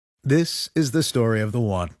This is the story of the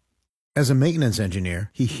one. As a maintenance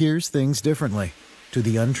engineer, he hears things differently. To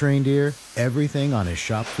the untrained ear, everything on his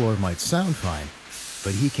shop floor might sound fine,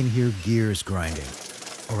 but he can hear gears grinding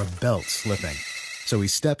or a belt slipping. So he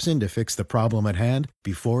steps in to fix the problem at hand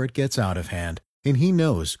before it gets out of hand. And he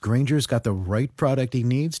knows Grainger's got the right product he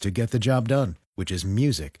needs to get the job done, which is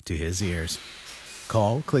music to his ears.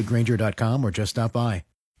 Call, click Grainger.com, or just stop by.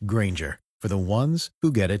 Grainger, for the ones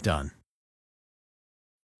who get it done.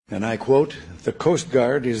 And I quote, "The Coast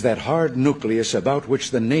Guard is that hard nucleus about which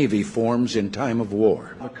the Navy forms in time of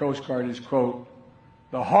war." The Coast Guard is, quote,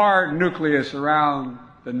 "the hard nucleus around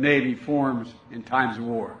the Navy forms in times of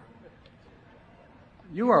war."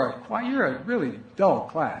 You're a really dull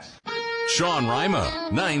class. Sean Rima,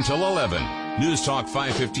 9 till 11. News Talk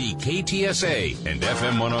 550 KTSA and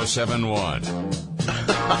FM 107.1.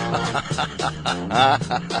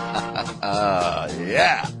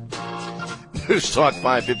 Yeah. News Talk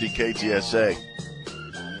 550 KTSA.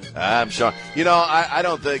 I'm Sean. You know, I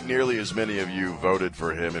don't think nearly as many of you voted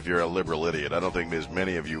for him. If you're a liberal idiot, I don't think as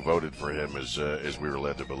many of you voted for him as we were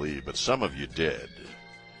led to believe. But some of you did.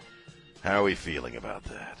 How are we feeling about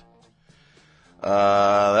that?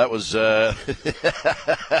 That was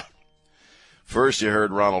first. You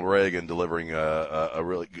heard Ronald Reagan delivering a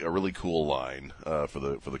really cool line for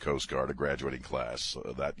the Coast Guard, a graduating class,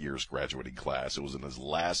 that year's graduating class. It was in his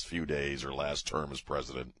last few days or last term as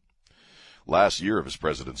president, last year of his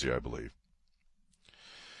presidency, I believe.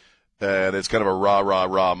 And it's kind of a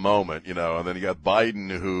rah moment, you know. And then you got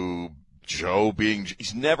Biden, who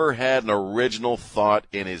he's never had an original thought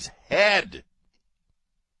in his head.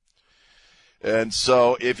 And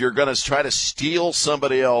so if you're going to try to steal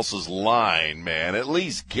somebody else's line, man, at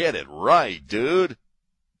least get it right, dude.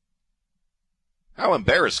 How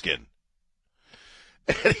embarrassing.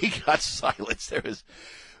 And he got silenced. There is,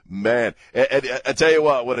 man. And I tell you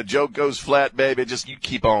what, when a joke goes flat, baby, just you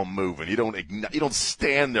keep on moving. You don't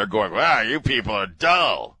stand there going, wow, you people are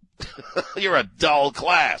dull. You're a dull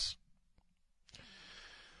class.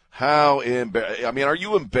 Are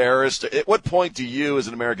you embarrassed? At what point do you, as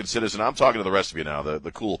an American citizen, I'm talking to the rest of you now,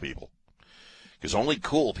 the cool people, because only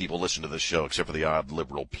cool people listen to this show, except for the odd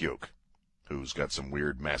liberal puke who's got some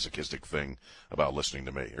weird masochistic thing about listening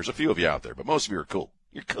to me. There's a few of you out there, but most of you are cool.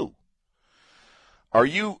 You're cool. Are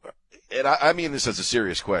you, and I mean this as a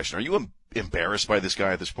serious question, are you embarrassed by this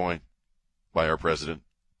guy at this point, by our president?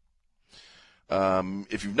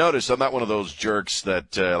 If you've noticed, I'm not one of those jerks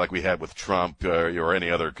that, like we had with Trump or any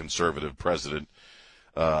other conservative president,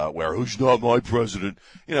 where who's not my president?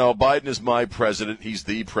 You know, Biden is my president. He's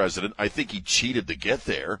the president. I think he cheated to get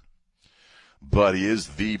there, but he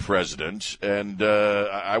is the president. And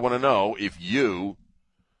I want to know if you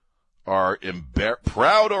are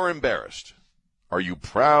proud or embarrassed. Are you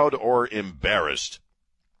proud or embarrassed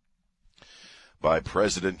by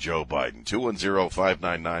President Joe Biden?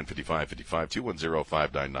 210-599-5555,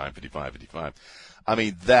 210-599-5555. I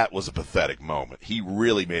mean, that was a pathetic moment. He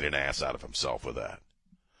really made an ass out of himself with that.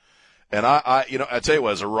 And I tell you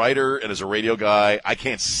what, as a writer and as a radio guy, I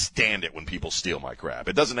can't stand it when people steal my crap.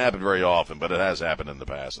 It doesn't happen very often, but it has happened in the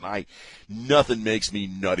past. And nothing makes me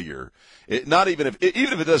nuttier. Even if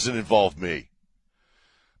it doesn't involve me.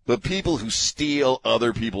 But people who steal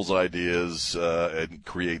other people's ideas and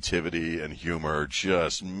creativity and humor,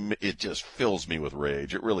 it just fills me with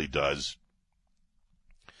rage. It really does.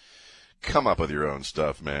 Come up with your own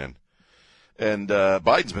stuff, man. And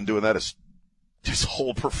Biden's been doing that his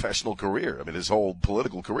whole professional career. I mean, his whole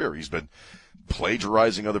political career. He's been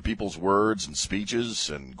plagiarizing other people's words and speeches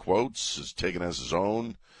and quotes, is taken as his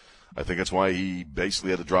own. I think that's why he basically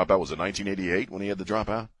had to drop out. Was it 1988 when he had to drop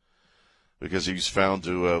out? Because he's found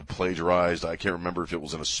to have plagiarized, I can't remember if it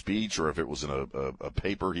was in a speech or if it was in a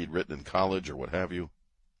paper he'd written in college or what have you.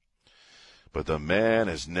 But the man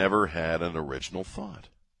has never had an original thought.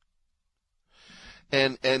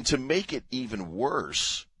 And to make it even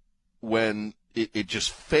worse, when it just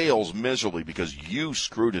fails miserably because you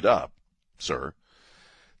screwed it up, sir,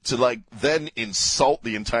 to then insult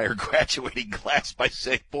the entire graduating class by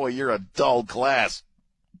saying, boy, you're a dull class.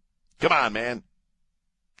 Come on, man.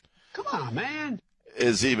 Come on, man.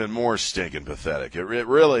 Is even more stinking pathetic. It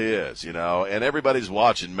really is, you know, and everybody's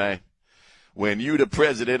watching, man. When you the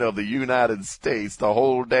president of the United States, the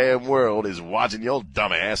whole damn world is watching your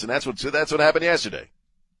dumbass, and that's what happened yesterday.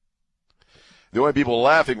 The only people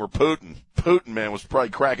laughing were Putin. Putin, man, was probably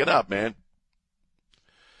cracking up, man.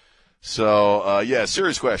 So, yeah,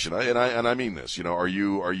 serious question, and I mean this, you know, are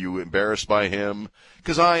you embarrassed by him?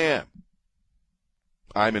 Because I am.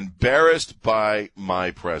 I'm embarrassed by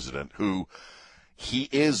my president, who he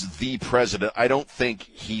is the president. I don't think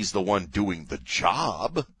he's the one doing the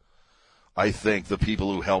job. I think the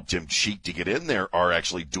people who helped him cheat to get in there are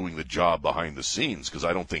actually doing the job behind the scenes, because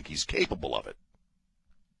I don't think he's capable of it.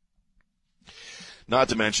 Not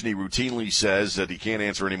to mention, he routinely says that he can't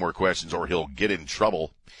answer any more questions or he'll get in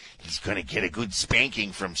trouble. He's going to get a good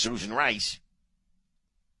spanking from Susan Rice.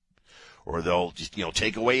 Or they'll just,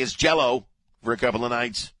 take away his Jell-O for a couple of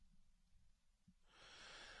nights.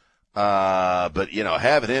 But,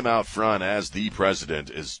 having him out front as the president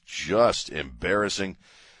is just embarrassing.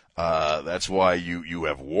 That's why you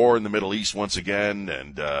have war in the Middle East once again,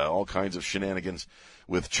 and all kinds of shenanigans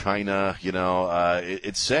with China.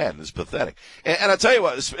 It's sad and it's pathetic. And I'll tell you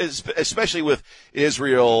what, especially with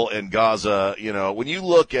Israel and Gaza, when you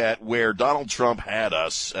look at where Donald Trump had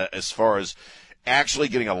us as far as actually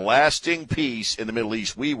getting a lasting peace in the Middle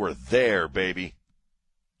East, we were there, baby.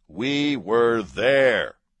 We were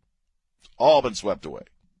there. It's all been swept away.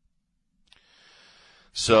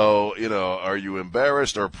 So, are you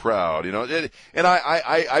embarrassed or proud? And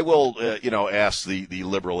I will, ask the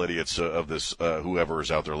liberal idiots of this, whoever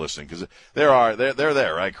is out there listening, because they're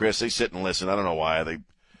there, right, Chris? They sit and listen. I don't know why.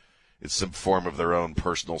 It's some form of their own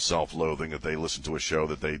personal self-loathing that they listen to a show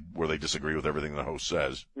where they disagree with everything the host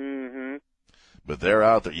says. Mm-hmm. But they're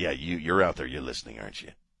out there. Yeah, you're out there. You're listening, aren't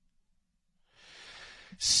you?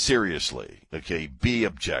 Seriously, okay, be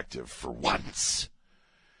objective for once.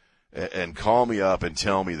 And call me up and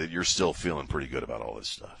tell me that you're still feeling pretty good about all this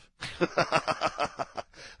stuff.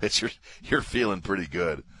 That you're feeling pretty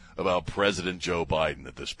good about President Joe Biden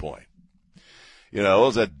at this point. What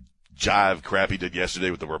was that jive crap he did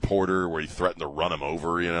yesterday with the reporter where he threatened to run him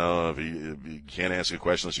over, if he can't ask a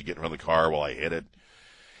question unless you get in front of the car while I hit it.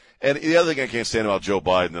 And the other thing I can't stand about Joe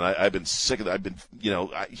Biden, and I've been sick of it,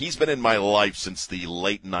 he's been in my life since the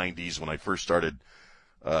late 90s when I first started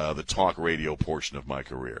the talk radio portion of my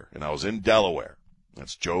career. And I was in Delaware.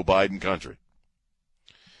 That's Joe Biden country.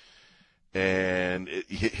 And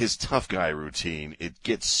his tough guy routine, it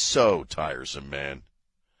gets so tiresome, man.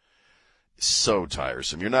 So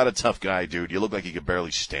tiresome. You're not a tough guy, dude. You look like you could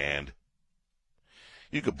barely stand.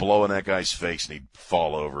 You could blow in that guy's face and he'd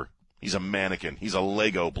fall over. He's a mannequin. He's a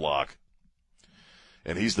Lego block.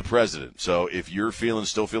 And he's the president. So if you're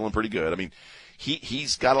still feeling pretty good, I mean,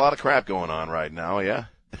 He's got a lot of crap going on right now, yeah,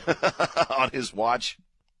 on his watch.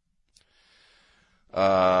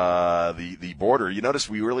 The border. You notice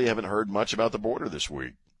we really haven't heard much about the border this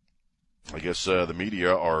week. I guess the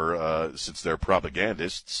media are, since they're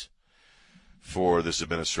propagandists for this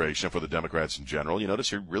administration, for the Democrats in general, you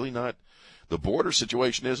notice you're really not, the border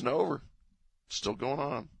situation isn't over. It's still going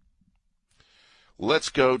on. Let's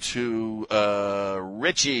go to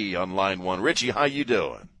Richie on line 1. Richie, how you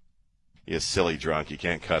doing? You silly drunk. You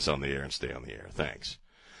can't cuss on the air and stay on the air. Thanks.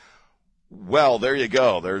 Well, there you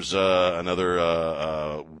go. There's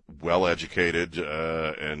another well-educated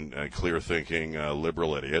and clear-thinking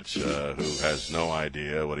liberal idiot who has no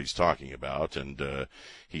idea what he's talking about, and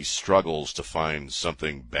he struggles to find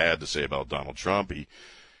something bad to say about Donald Trump. He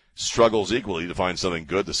struggles equally to find something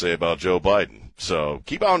good to say about Joe Biden. So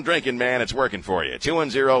keep on drinking, man. It's working for you.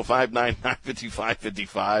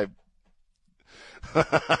 210-599-5555.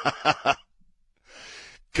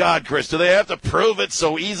 God, Chris, do they have to prove it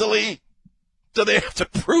so easily? Do they have to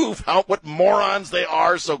prove what morons they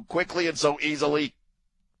are so quickly and so easily?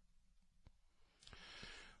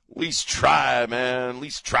 At least try, man. At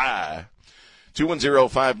least try.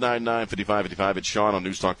 210-599-5555. It's Sean on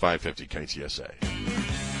News Talk 550 KTSA.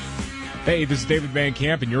 Hey, this is David Van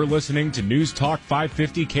Camp, and you're listening to News Talk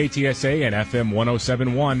 550 KTSA and FM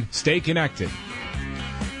 1071. Stay connected.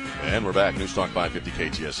 And we're back. News Talk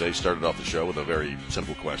 550 KTSA started off the show with a very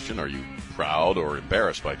simple question. Are you proud or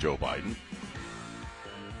embarrassed by Joe Biden?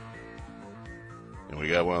 And we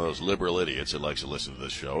got one of those liberal idiots that likes to listen to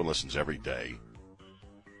this show and listens every day.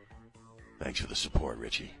 Thanks for the support,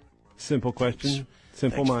 Richie. Simple question,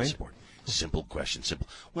 simple mind. Simple question, simple.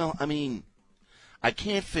 Well, I mean, I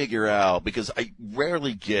can't figure out, because I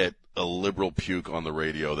rarely get a liberal puke on the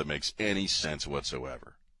radio that makes any sense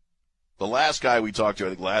whatsoever. The last guy we talked to, I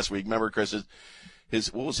think last week, remember, Chris, what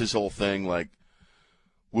was his whole thing? Like,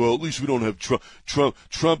 well, at least we don't have Trump.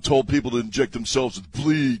 Trump told people to inject themselves with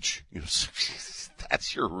bleach.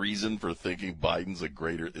 That's your reason for thinking Biden's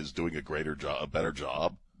is doing a better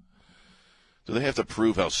job? Do they have to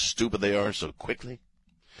prove how stupid they are so quickly?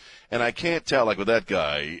 And I can't tell, like with that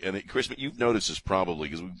guy, and Chris, you've noticed this probably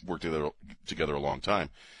because we've worked together a long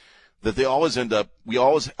time, that they always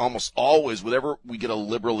almost always, whenever we get a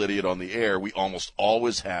liberal idiot on the air, we almost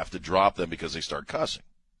always have to drop them because they start cussing.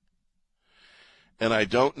 And I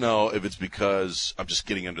don't know if it's because I'm just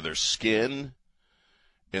getting under their skin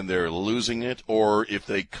and they're losing it, or if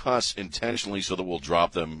they cuss intentionally so that we'll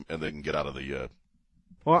drop them and they can get out of the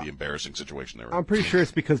embarrassing situation they're in. I'm pretty sure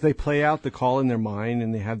it's because they play out the call in their mind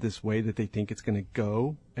and they have this way that they think it's going to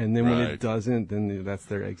go, and then when it doesn't, then that's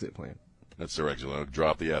their exit plan. That's their exit. I'll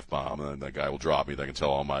drop the F-bomb, and then that guy will drop me. They can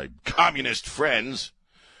tell all my communist friends,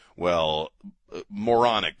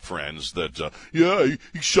 moronic friends, that, he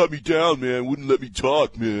shut me down, man, wouldn't let me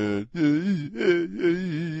talk, man.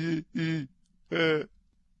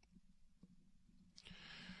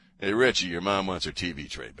 Hey, Richie, your mom wants her TV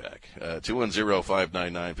tray back.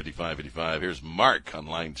 210-599-5555. Here's Mark on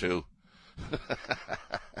line 2.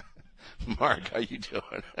 Mark, how you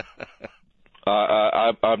doing?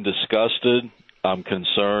 I'm disgusted. I'm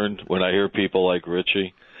concerned when I hear people like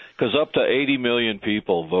Richie, because up to 80 million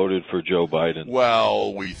people voted for Joe Biden.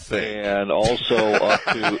 Well, we think, and also up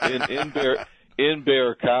to in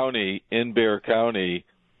Bexar County,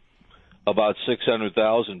 about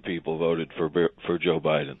 600,000 people voted for Joe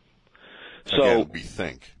Biden. So again, we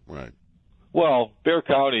think, right? Well, Bexar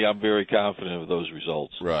County, I'm very confident of those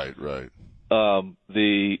results. Right. But up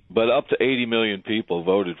to 80 million people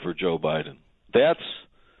voted for Joe Biden. That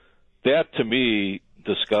to me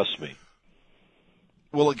disgusts me.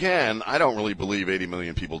 Well, again, I don't really believe 80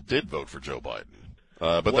 million people did vote for Joe Biden.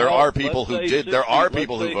 But there are people who did. There are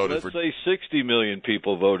people who voted for. Let's say 60 million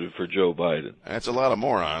people voted for Joe Biden. That's a lot of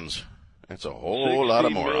morons. That's a whole lot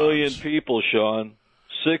of morons. 60 million people, Sean.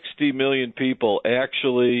 60 million people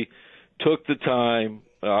actually took the time,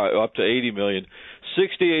 up to 80 million.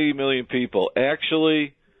 80 million people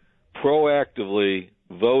actually proactively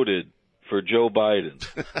voted for Joe Biden,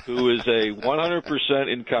 who is a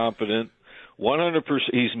 100% incompetent, 100%.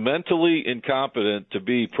 He's mentally incompetent to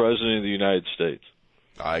be president of the United States.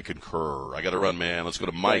 I concur. I got to run, man. Let's go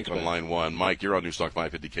to Mike on line 1. Mike, you're on Newstalk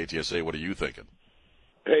 550 KTSA. What are you thinking?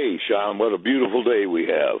 Hey, Sean, what a beautiful day we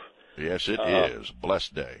have. Yes, it is.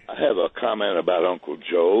 Blessed day. I have a comment about Uncle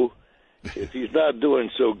Joe. If he's not doing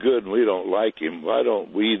so good and we don't like him, why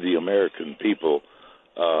don't we, the American people,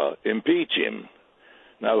 impeach him?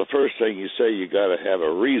 Now, the first thing you say, you got to have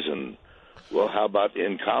a reason. Well, how about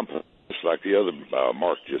incompetence, like the other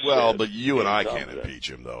Mark just said? Well, but you and I can't impeach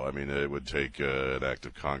him, though. I mean, it would take an act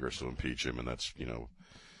of Congress to impeach him, and that's, no,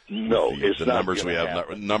 it's the not numbers we have.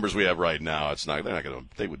 happen. Numbers we have right now. It's not. They're not going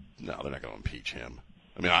to. They're not going to impeach him.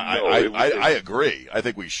 I mean, I agree. I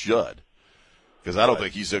think we should, because I don't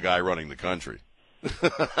think he's the guy running the country.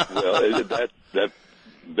 Well,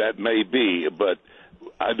 that may be, but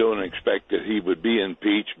I don't expect that he would be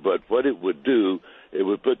impeached. But what it would do, it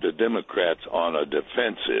would put the Democrats on a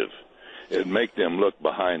defensive. It'd make them look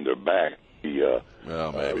behind their back.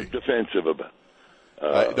 Maybe defensive about.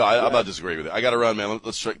 I'm not disagreeing with it. I got to run, man.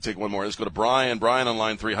 Let's take one more. Let's go to Brian. Brian on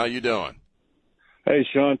line 3. How you doing? Hey,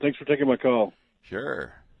 Sean. Thanks for taking my call.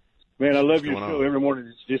 Sure. Man, I love your show every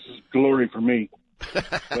morning. This is glory for me.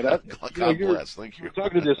 But God bless. Thank you. You were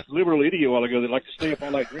talking to this liberal idiot a while ago that likes to stay up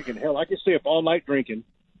all night drinking. Hell, I can stay up all night drinking,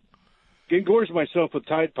 engorge myself with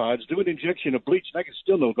Tide Pods, do an injection of bleach, and I can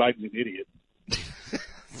still know I'm an idiot.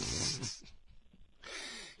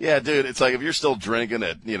 Yeah, dude, it's like if you're still drinking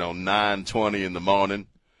at, 9:20 in the morning,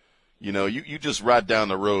 you just right down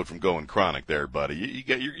the road from going chronic there, buddy.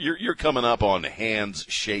 You're coming up on hands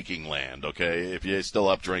shaking land, okay? If you're still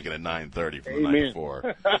up drinking at 9:30 from the night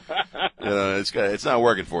before. It's not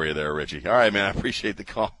working for you there, Richie. All right, man, I appreciate the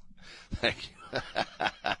call. Thank you.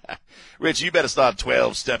 Rich, you better start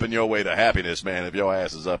 12-stepping your way to happiness, man, if your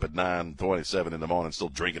ass is up at 9:27 in the morning still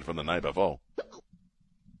drinking from the night before.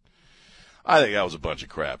 I think that was a bunch of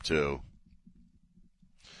crap, too.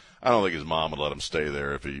 I don't think his mom would let him stay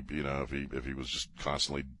there if he was just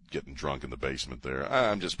constantly getting drunk in the basement there.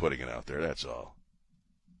 I'm just putting it out there. That's all.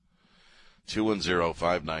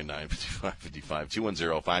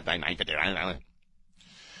 210-599-5555.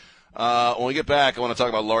 210-599-5555. When we get back, I want to talk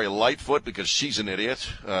about Lori Lightfoot because she's an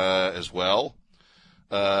idiot as well.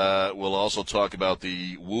 We'll also talk about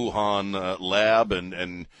the Wuhan lab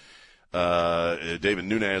and David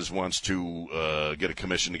Nunes wants to get a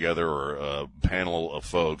commission together or a panel of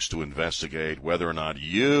folks to investigate whether or not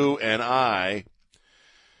you and I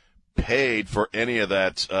paid for any of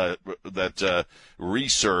that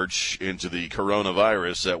research into the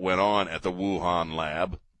coronavirus that went on at the Wuhan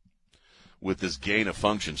lab with this gain of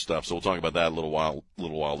function stuff. So we'll talk about that a little while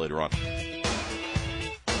later on.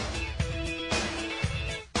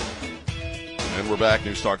 And we're back.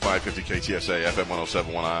 News Talk 550 KTSA FM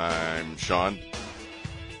 107.1. I'm Sean.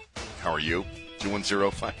 How are you?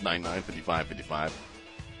 210-599-5555.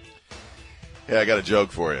 Hey, I got a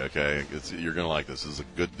joke for you, okay? You're going to like this. This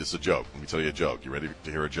is a joke. Let me tell you a joke. You ready to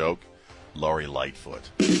hear a joke? Lori Lightfoot.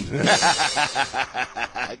 Good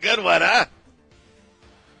one, huh?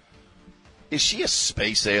 Is she a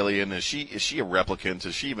space alien? Is she a replicant?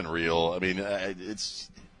 Is she even real? I mean, it's.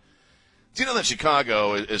 Do you know that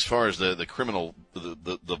Chicago, as far as the criminal,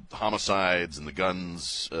 the homicides and the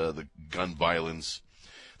guns, the gun violence,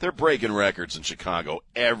 they're breaking records in Chicago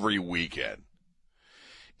every weekend.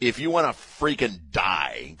 If you want to freaking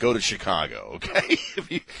die, go to Chicago, okay?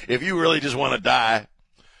 If you really just want to die,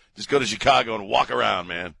 just go to Chicago and walk around,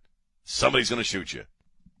 man. Somebody's going to shoot you.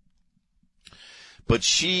 But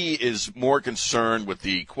she is more concerned with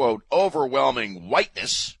the, quote, overwhelming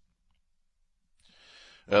whiteness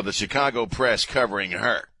of the Chicago press covering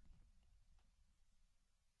her.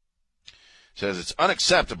 Says it's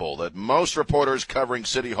unacceptable that most reporters covering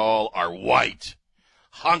City Hall are white,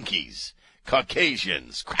 hunkies,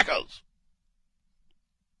 Caucasians, crackos.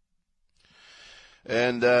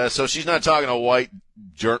 And so she's not talking to white,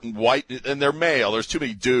 and they're male. There's too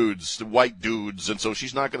many dudes, white dudes, and so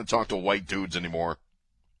she's not going to talk to white dudes anymore.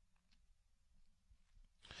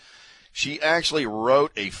 She actually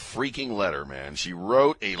wrote a freaking letter, man. She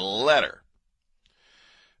wrote a letter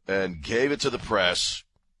and gave it to the press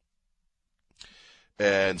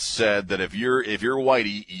and said that if you're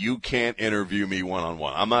whitey, you can't interview me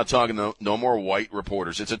one-on-one. I'm not talking no more white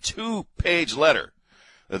reporters. It's a 2-page letter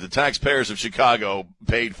that the taxpayers of Chicago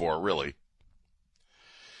paid for, really.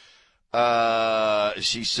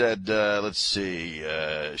 She said, let's see,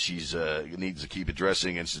 she's needs to keep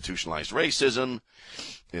addressing institutionalized racism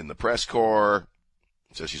in the press corps.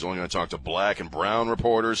 Says she's only going to talk to black and brown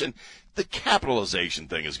reporters. And the capitalization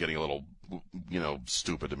thing is getting a little,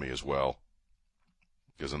 stupid to me as well.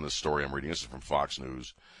 Because in this story I'm reading, this is from Fox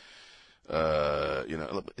News.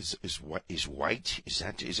 Is white, is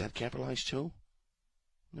that capitalized too?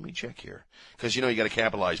 Let me check here. Because, you got to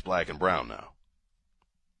capitalize black and brown now.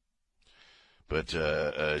 But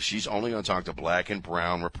she's only going to talk to black and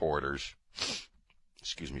brown reporters.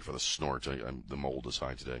 Excuse me for the snort. The mold is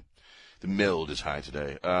high today. The mild is high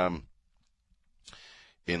today.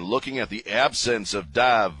 In looking at the absence of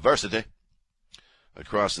diversity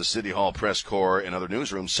across the City Hall press corps and other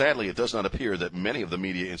newsrooms, sadly, it does not appear that many of the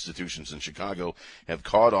media institutions in Chicago have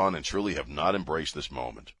caught on and truly have not embraced this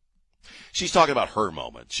moment. She's talking about her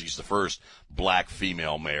moment. She's the first black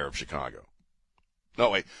female mayor of Chicago.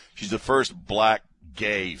 No, wait. She's the first black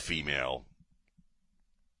gay female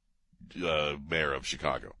mayor of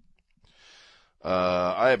Chicago.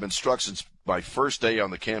 I have been struck since my first day on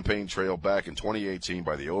the campaign trail back in 2018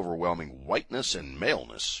 by the overwhelming whiteness and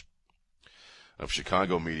maleness of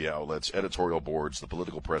Chicago media outlets, editorial boards, the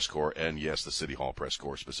political press corps, and, yes, the City Hall press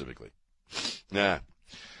corps specifically.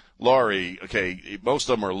 Laurie, okay, most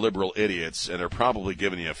of them are liberal idiots, and they're probably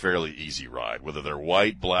giving you a fairly easy ride, whether they're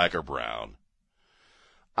white, black, or brown.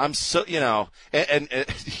 I'm so, and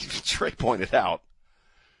Trey pointed out,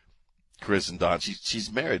 Chris and Don,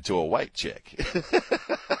 she's married to a white chick.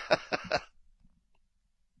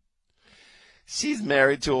 She's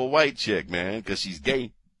married to a white chick, man, because she's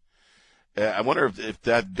gay. I wonder if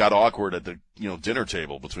that got awkward at the dinner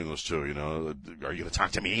table between those two. Are you going to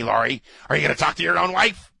talk to me, Laurie? Are you going to talk to your own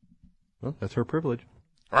wife? Well, that's her privilege.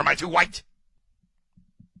 Or am I too white?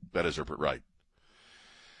 That is her right.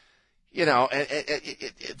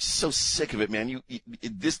 It's so sick of it, man.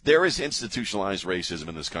 There is institutionalized racism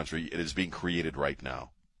in this country. It is being created right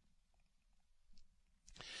now.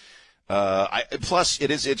 Plus,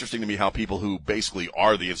 it is interesting to me how people who basically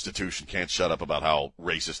are the institution can't shut up about how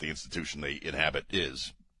racist the institution they inhabit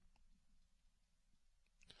is.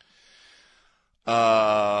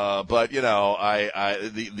 But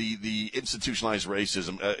the institutionalized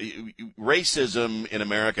racism in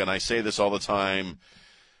America, and I say this all the time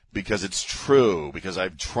because it's true, because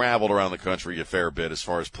I've traveled around the country a fair bit as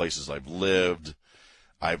far as places I've lived.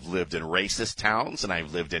 I've lived in racist towns and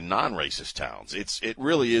I've lived in non-racist towns. It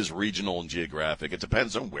really is regional and geographic. It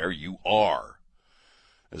depends on where you are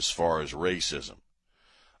as far as racism.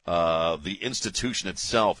 The institution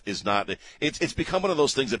itself is not, it's become one of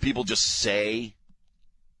those things that people just say.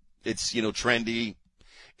 It's, trendy,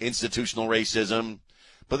 institutional racism,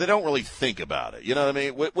 but they don't really think about it. You know what I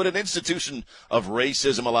mean? Would an institution of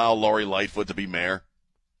racism allow Lori Lightfoot to be mayor?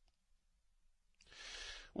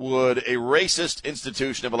 Would a racist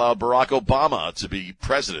institution have allowed Barack Obama to be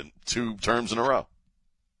president 2 terms in a row?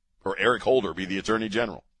 Or Eric Holder be the attorney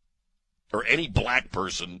general? Or any black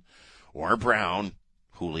person or brown,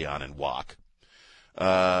 Julian and Wack,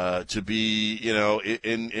 to be,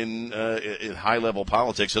 in high-level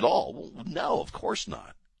politics at all? Well, no, of course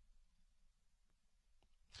not.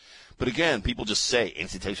 But again, people just say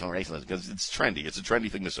institutional racism because it's trendy. It's a trendy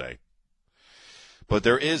thing to say. But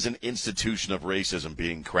there is an institution of racism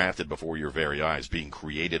being crafted before your very eyes, being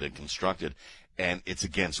created and constructed, and it's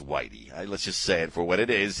against Whitey. Let's just say it for what it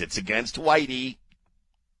is. It's against Whitey.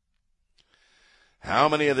 How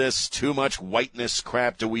many of this too much whiteness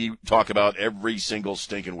crap do we talk about every single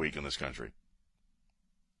stinking week in this country?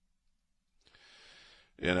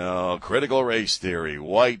 You know, critical race theory,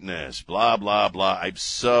 whiteness, blah, blah, blah. I'm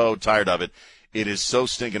so tired of it. It is so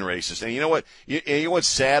stinking racist. And you know what? You know what's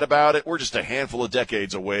sad about it? We're just a handful of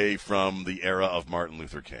decades away from the era of Martin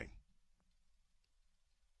Luther King.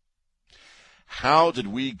 How did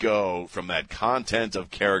we go from that content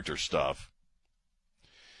of character stuff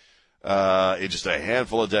in just a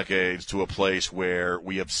handful of decades to a place where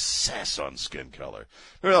we obsess on skin color?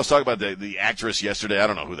 Remember I was talking about the actress yesterday? I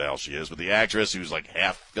don't know who the hell she is, but the actress who's like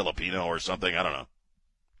half Filipino or something. I don't know.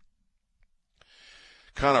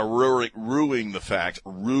 Kind of ruining the fact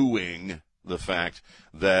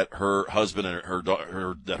that her husband and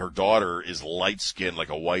her daughter is light skinned like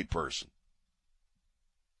a white person.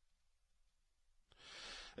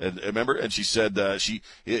 And remember, and she said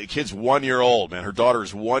kid's 1 year old, man. Her daughter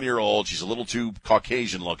is 1 year old. She's a little too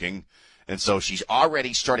Caucasian looking, and so she's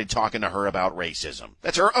already started talking to her about racism.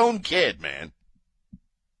 That's her own kid, man.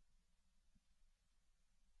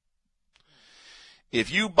 If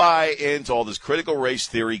you buy into all this critical race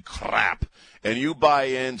theory crap, and you buy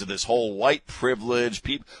into this whole white privilege,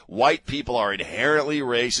 white people are inherently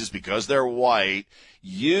racist because they're white,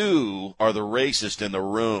 you are the racist in the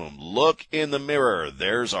room. Look in the mirror.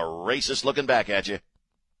 There's a racist looking back at you.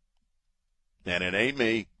 And it ain't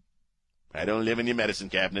me. I don't live in your medicine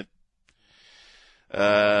cabinet. You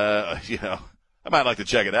know, I might like to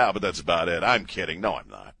check it out, but that's about it. I'm kidding. No, I'm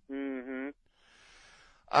not. Mm-hmm.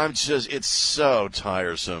 It's so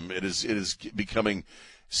tiresome. It is becoming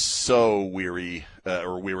so weary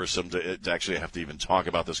or wearisome to actually have to even talk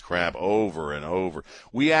about this crap over and over.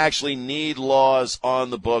 We actually need laws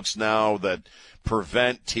on the books now that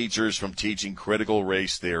prevent teachers from teaching critical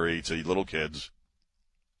race theory to little kids,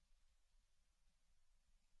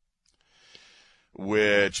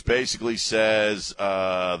 which basically says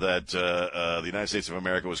that the United States of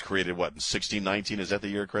America was created, what, in 1619? Is that the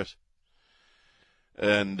year, Chris?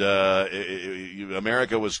 And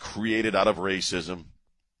America was created out of racism,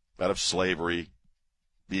 out of slavery.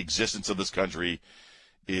 The existence of this country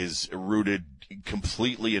is rooted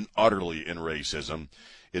completely and utterly in racism.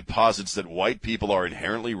 It posits that white people are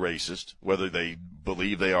inherently racist, whether they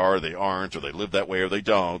believe they are or they aren't, or they live that way or they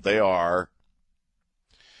don't. They are.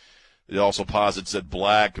 It also posits that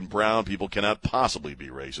black and brown people cannot possibly be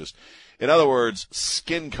racist. In other words,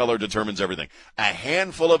 skin color determines everything. A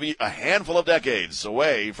handful of decades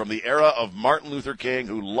away from the era of Martin Luther King,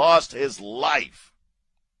 who lost his life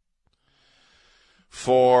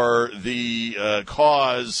for the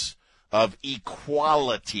cause of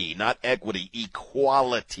equality, not equity,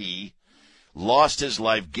 equality, lost his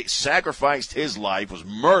life, sacrificed his life, was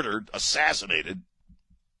murdered, assassinated,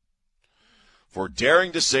 for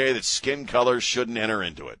daring to say that skin color shouldn't enter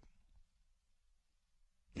into it.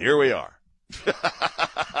 Here we are.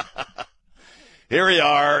 Here we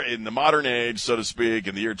are in the modern age, so to speak,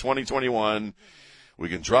 in the year 2021. We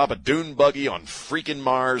can drop a dune buggy on freaking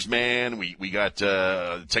Mars, man. We got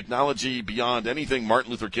technology beyond anything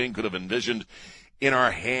Martin Luther King could have envisioned in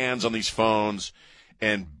our hands on these phones.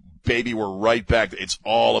 And, baby, we're right back. It's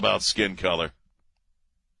all about skin color.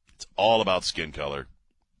 It's all about skin color.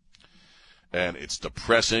 And it's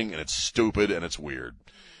depressing, and it's stupid, and it's weird.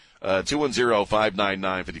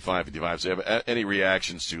 210-599-5555. So have any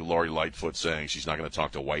reactions to Lori Lightfoot saying she's not going to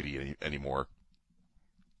talk to Whitey anymore?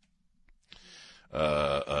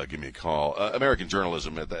 Give me a call. American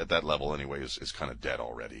journalism at that level anyway is kind of dead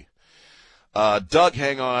already. Doug,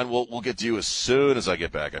 hang on. We'll get to you as soon as I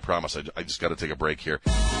get back. I promise. I just got to take a break here.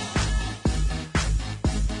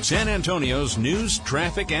 San Antonio's news,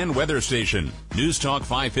 traffic, and weather station. News Talk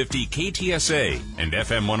 550 KTSA and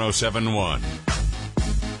FM 107.1.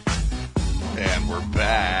 And we're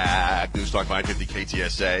back. News Talk 550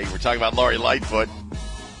 KTSA. We're talking about Lori Lightfoot,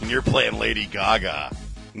 and you're playing Lady Gaga.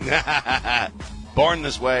 Born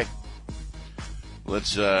this way.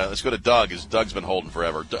 Let's go to Doug, because Doug's been holding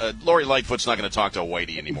forever. Lori Lightfoot's not going to talk to a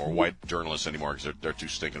whitey anymore, white journalists anymore, because they're too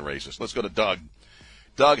stinking racist. Let's go to Doug.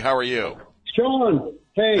 Doug, how are you? Sean,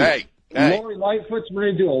 hey. Lori Lightfoot's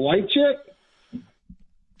married to a white chick?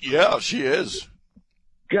 Yeah, she is.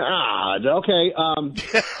 God, okay.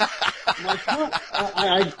 My son,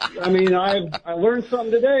 I learned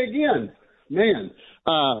something today again. Man,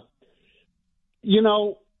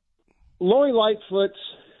 Lori Lightfoot's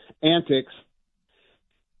antics,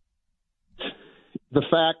 the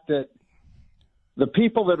fact that the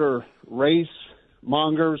people that are race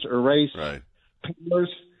mongers or race peddlers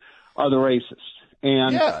are the racists.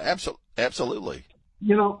 And yeah, absolutely.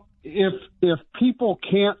 You know, if people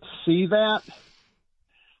can't see that,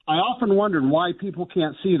 I often wondered why people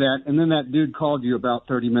can't see that. And then that dude called you about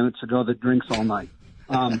 30 minutes ago that drinks all night.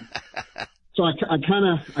 So I kind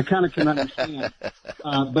of can understand,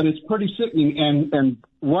 but it's pretty sickening. And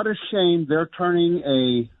what a shame they're turning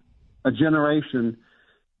a generation.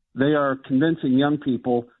 They are convincing young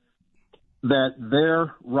people that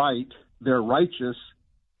they're right, they're righteous,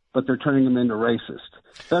 but they're turning them into racist.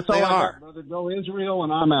 That's all I got, brother. Go Israel,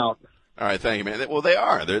 and I'm out. All right, thank you, man. Well, they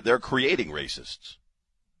are. They're creating racists.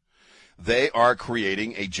 They are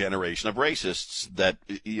creating a generation of racists that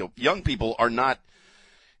young people are not.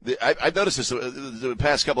 I've noticed this the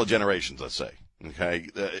past couple of generations, let's say. Okay,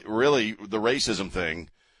 really, the racism thing.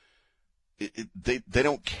 They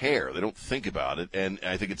don't care. They don't think about it, and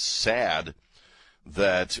I think it's sad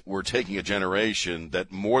that we're taking a generation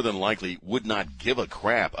that more than likely would not give a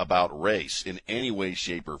crap about race in any way,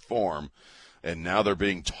 shape, or form, and now they're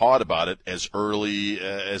being taught about it as early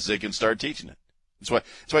as they can start teaching it. That's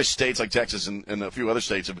why states like Texas and a few other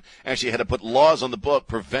states have actually had to put laws on the book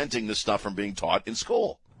preventing this stuff from being taught in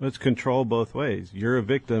school. It's control both ways. You're a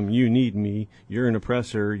victim. You need me. You're an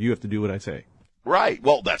oppressor. You have to do what I say. Right.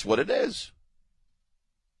 Well, that's what it is.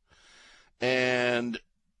 And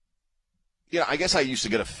I guess I used to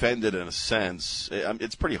get offended in a sense.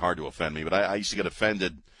 It's pretty hard to offend me, but I used to get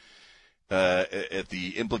offended at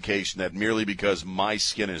the implication that merely because my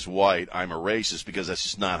skin is white, I'm a racist, because that's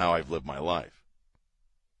just not how I've lived my life.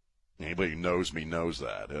 Anybody who knows me knows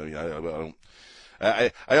that.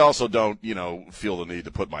 I also don't, feel the need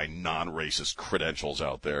to put my non-racist credentials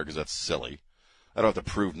out there because that's silly. I don't have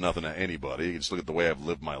to prove nothing to anybody. You can just look at the way I've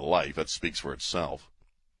lived my life. That speaks for itself.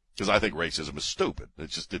 Because I think racism is stupid.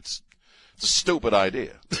 It's a stupid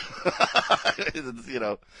idea.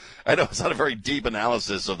 I know it's not a very deep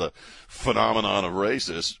analysis of the phenomenon of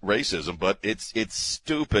racism, but it's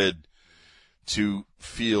stupid to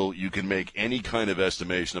feel you can make any kind of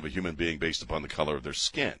estimation of a human being based upon the color of their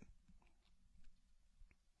skin.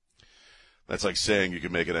 That's like saying you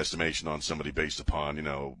can make an estimation on somebody based upon,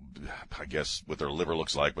 I guess what their liver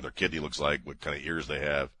looks like, what their kidney looks like, what kind of ears they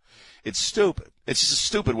have. It's stupid. It's just a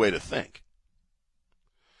stupid way to think.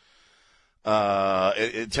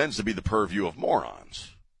 It tends to be the purview of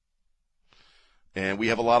morons. And we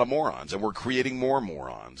have a lot of morons, and we're creating more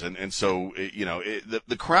morons. And so,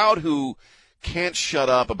 the crowd who can't shut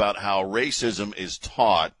up about how racism is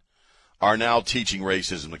taught are now teaching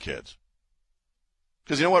racism to kids.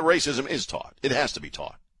 Because you know what? Racism is taught. It has to be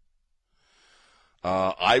taught.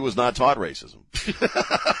 I was not taught racism.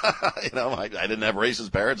 I didn't have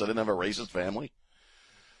racist parents. I didn't have a racist family.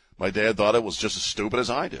 My dad thought it was just as stupid as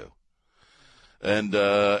I do.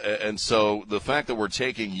 And so the fact that we're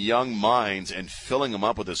taking young minds and filling them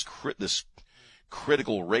up with this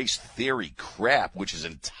critical race theory crap, which is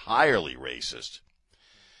entirely racist,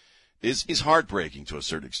 is heartbreaking to a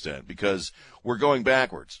certain extent because we're going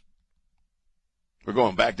backwards. We're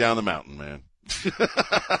going back down the mountain, man.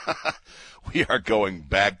 We are going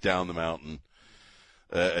back down the mountain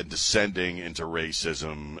and descending into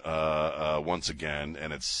racism once again,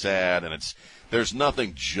 and it's sad, and there's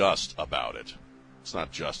nothing just about it. It's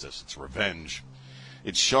not justice, it's revenge.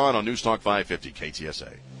 It's Sean on News Talk 550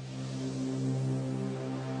 KTSA.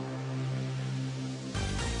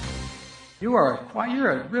 You're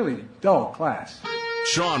a really dull class.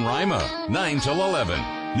 Sean Rima, 9 till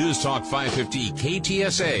 11. News Talk 550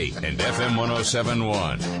 KTSA and FM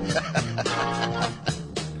 107.1.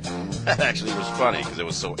 That actually was funny because it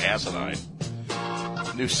was so asinine.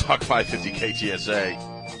 News Talk 550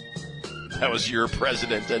 KTSA. That was your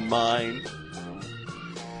president and mine.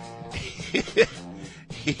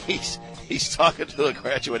 He's talking to a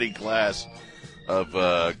graduating class of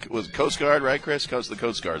was Coast Guard, right, Chris? The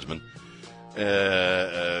Coast Guardsmen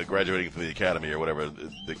graduating from the academy or whatever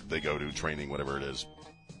they go to, training, whatever it is.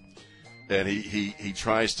 And he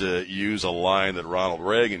tries to use a line that Ronald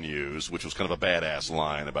Reagan used, which was kind of a badass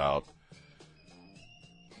line about,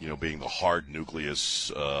 being the hard nucleus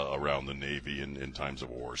around the Navy in times of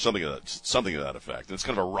war, something of that effect. And it's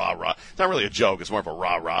kind of a rah-rah. It's not really a joke. It's more of a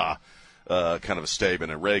rah-rah kind of a statement.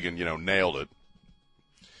 And Reagan, nailed it.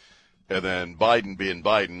 And then Biden, being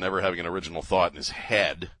Biden, never having an original thought in his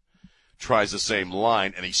head, tries the same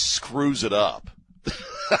line, and he screws it up.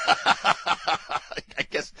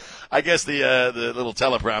 I guess the little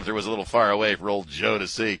teleprompter was a little far away for old Joe to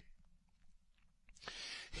see.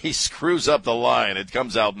 He screws up the line. It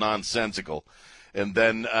comes out nonsensical. And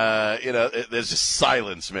then, there's just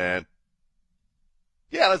silence, man.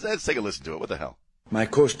 Yeah, let's take a listen to it. What the hell? My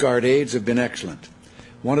Coast Guard aides have been excellent.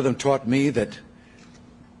 One of them taught me that,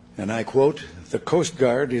 and I quote, "The Coast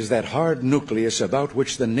Guard is that hard nucleus about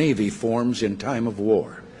which the Navy forms in time of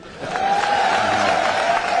war."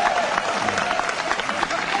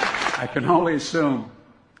 I can only assume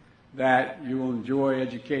that you will enjoy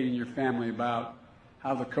educating your family about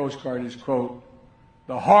how the Coast Guard is, quote,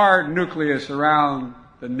 "the hard nucleus around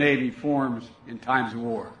the Navy forms in times of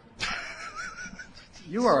war."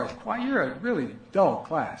 You're a really dull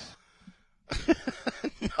class.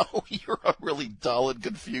 No, you're a really dull and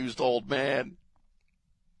confused old man.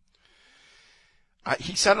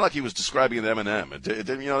 He sounded like he was describing an M&M. It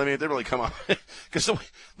didn't, you know what I mean? It didn't really come out. Because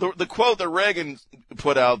the quote that Reagan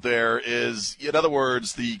put out there is, in other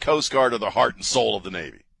words, the Coast Guard are the heart and soul of the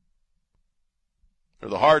Navy. They're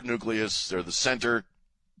the hard nucleus. They're the center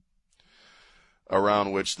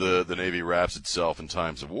around which the Navy wraps itself in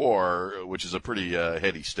times of war, which is a pretty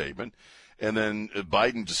heady statement. And then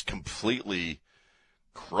Biden just completely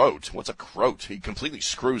croat. What's a croat? He completely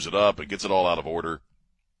screws it up and gets it all out of order.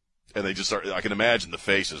 And they just start, I can imagine the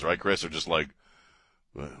faces, right, Chris? They're just like,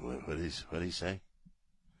 what did he say?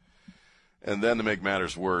 And then to make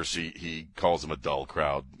matters worse, he calls them a dull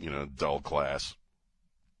crowd, dull class.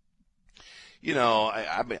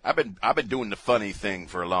 I've been doing the funny thing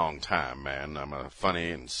for a long time, man. I'm a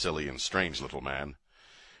funny and silly and strange little man.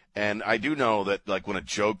 And I do know that, like, when a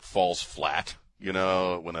joke falls flat,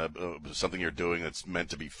 when something you're doing that's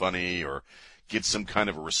meant to be funny or gets some kind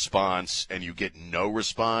of a response and you get no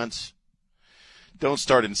response, don't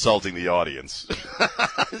start insulting the audience.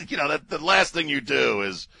 The last thing you do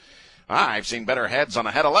is, I've seen better heads on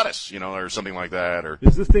a head of lettuce, or something like that. Or,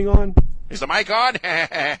 is this thing on? Is the mic on?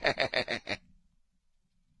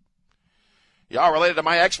 Y'all related to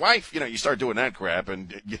my ex-wife? You start doing that crap,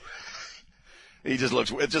 and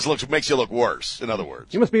it makes you look worse, in other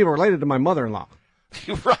words. You must be related to my mother-in-law.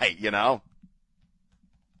 Right,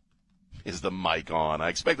 Is the mic on? I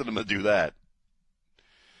expected him to do that.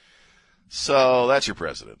 So that's your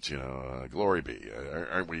president, glory be.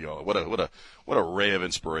 Aren't we all? What a ray of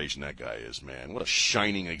inspiration that guy is, man. What a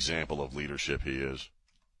shining example of leadership he is.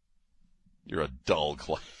 You're a dull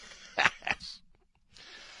class.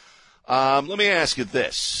 Let me ask you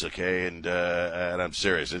this, okay, and I'm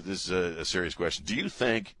serious. This is a serious question. Do you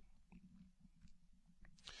think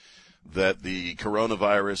that the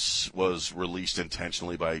coronavirus was released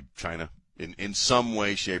intentionally by China in some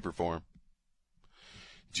way, shape, or form?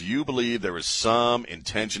 Do you believe there was some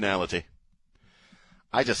intentionality?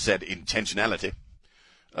 I just said intentionality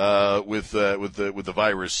with the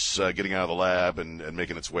virus getting out of the lab and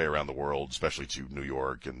making its way around the world, especially to New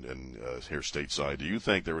York and here stateside. Do you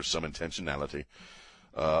think there was some intentionality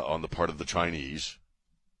on the part of the Chinese?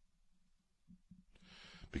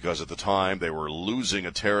 Because at the time they were losing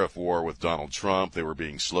a tariff war with Donald Trump. They were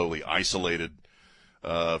being slowly isolated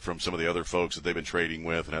from some of the other folks that they've been trading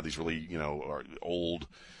with and had these really, old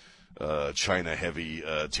China-heavy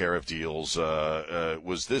tariff deals.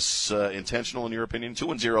 Was this intentional in your opinion?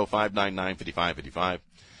 210-599-5555.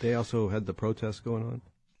 They also had the protests going on?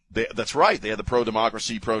 That's right. They had the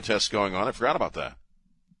pro-democracy protests going on. I forgot about that.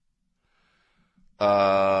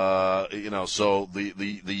 So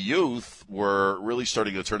the youth were really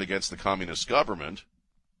starting to turn against the communist government.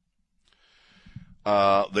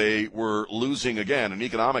 They were losing, again, an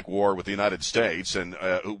economic war with the United States, and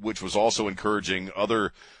which was also encouraging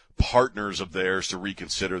other partners of theirs to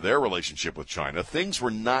reconsider their relationship with China. Things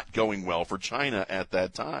were not going well for China at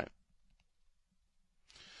that time.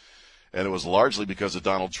 And it was largely because of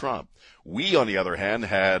Donald Trump. We, on the other hand,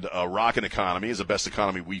 had a rocking economy. It's the best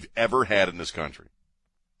economy we've ever had in this country.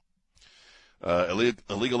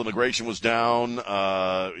 Illegal immigration was down. We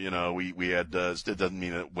had, it doesn't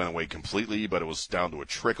mean it went away completely, but it was down to a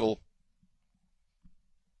trickle.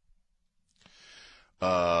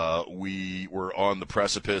 We were on the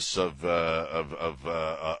precipice of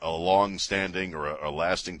a long-standing or a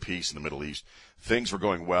lasting peace in the Middle East. Things were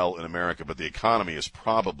going well in America, but the economy is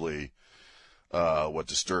probably what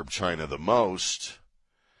disturbed China the most.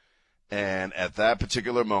 And at that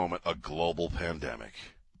particular moment, a global pandemic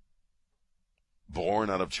born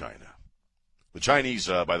out of China. The Chinese,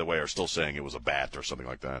 by the way, are still saying it was a bat or something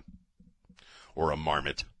like that, or a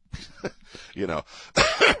marmot,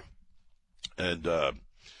 And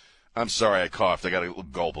I'm sorry I coughed. I got a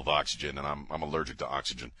gulp of oxygen, and I'm allergic to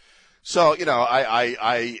oxygen. So,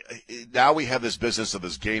 now we have this business of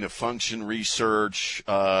this gain of function research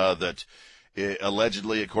that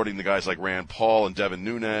allegedly, according to guys like Rand Paul and Devin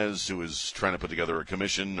Nunes, who is trying to put together a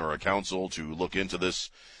commission or a council to look into this,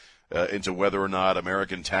 into whether or not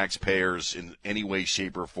American taxpayers in any way,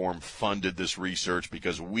 shape, or form funded this research,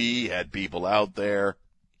 because we had people out there,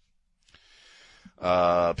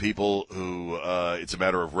 people who, it's a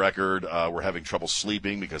matter of record, were having trouble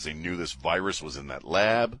sleeping because they knew this virus was in that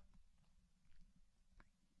lab.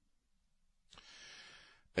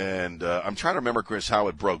 And I'm trying to remember, Chris, how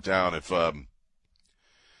it broke down. If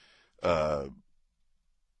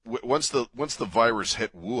once the virus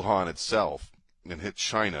hit Wuhan itself and hit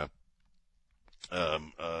China,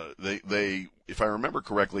 they if I remember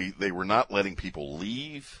correctly, they were not letting people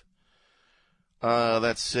leave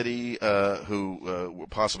that city who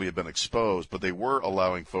possibly had been exposed, but they were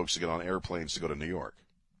allowing folks to get on airplanes to go to New York.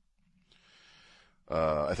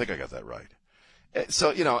 I think I got that right.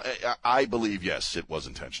 So, I believe, yes, it was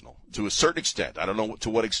intentional. To a certain extent. I don't know to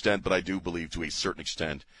what extent, but I do believe to a certain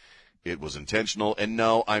extent it was intentional. And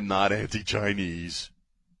no, I'm not anti-Chinese.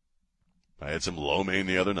 I had some lo mein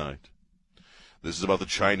the other night. This is about the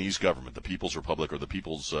Chinese government, the People's Republic, or the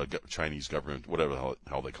People's Chinese government, whatever the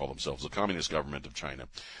hell they call themselves, the Communist government of China.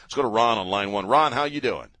 Let's go to Ron on line 1. Ron, how you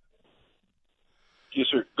doing? Yes,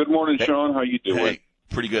 sir. Good morning, Sean. How you doing? Hey,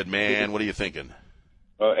 pretty good, man. What are you thinking?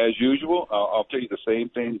 As usual, I'll tell you the same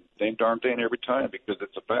thing, same darn thing every time, because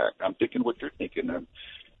it's a fact. I'm thinking what you're thinking.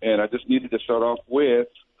 And I just needed to start off with,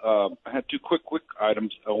 I had two quick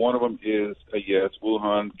items. One of them is, yes,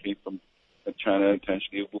 Wuhan came from China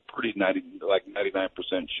intentionally. We're pretty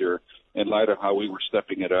 99% sure, in light of how we were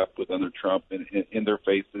stepping it up with under Trump and in their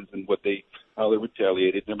faces and how they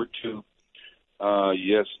retaliated. Number two,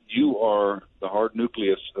 yes, you are the hard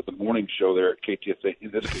nucleus of the morning show there at KTSA. In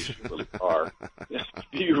this case, you really are.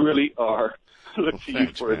 You really are. Look to you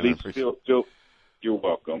for at least feel. You're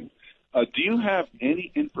welcome. Do you have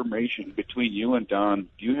any information between you and Don?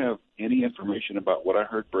 Do you have any information about what I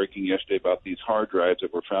heard breaking yesterday about these hard drives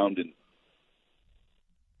that were found in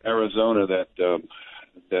Arizona that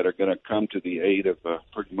are going to come to the aid of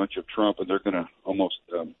pretty much of Trump, and they're going to almost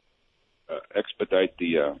expedite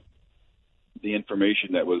the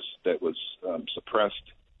information that was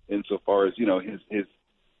suppressed, insofar as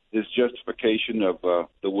his justification of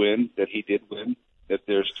the win that he did win. That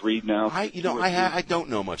there's 3 now. I don't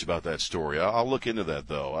know much about that story. I'll look into that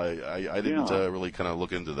though. I didn't really kind of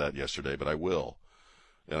look into that yesterday, but I will,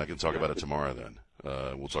 and I can talk about it tomorrow. Then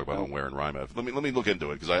we'll talk about it on Ware and Rima. Let me look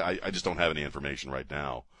into it, because I just don't have any information right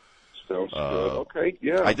now. Sounds good. Okay,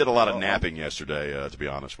 yeah. I did a lot of napping yesterday, to be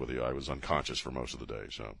honest with you. I was unconscious for most of the day,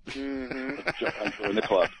 so. I'm joining the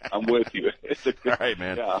club. I'm with you. All right,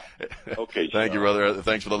 man. Yeah. Okay. Thank you, brother.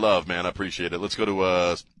 Thanks for the love, man. I appreciate it. Let's go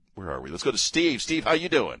to, where are we? Let's go to Steve. Steve, how you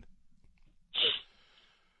doing?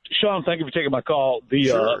 Sean, thank you for taking my call.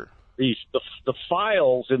 Sure. The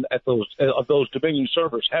files of those Dominion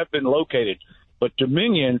servers have been located, but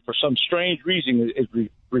Dominion, for some strange reason, is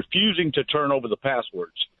refusing to turn over the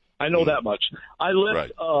passwords. I know that much. I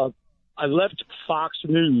left Fox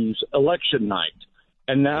News election night,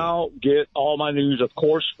 and now get all my news, of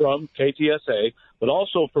course, from KTSA, but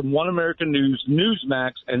also from One American News,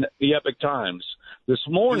 Newsmax, and the Epic Times. This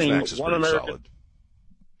morning, Newsmax is One pretty American. solid.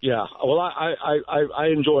 Yeah, well, I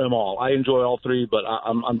enjoy them all. I enjoy all 3, but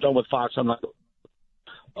I'm done with Fox. I'm not.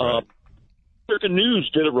 American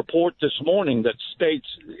News did a report this morning that states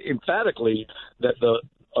emphatically that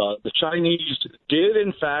the Chinese did,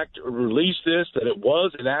 in fact, release this, that it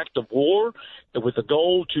was an act of war with the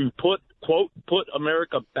goal to put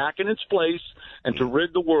America back in its place and to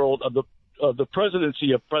rid the world of the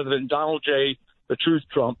presidency of President Donald J. the Truth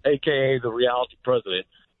Trump, a.k.a. the reality president.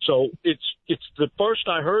 So it's the first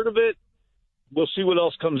I heard of it. We'll see what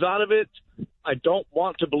else comes out of it. I don't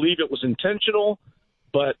want to believe it was intentional,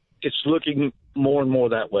 but it's looking more and more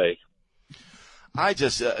that way. It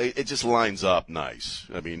just lines up nice.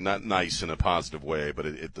 I mean, not nice in a positive way, but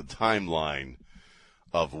the timeline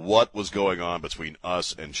of what was going on between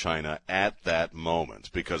us and China at that moment,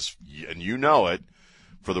 because, and you know it,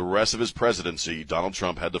 for the rest of his presidency, Donald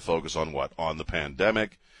Trump had to focus on what? On the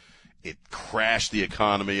pandemic. It crashed the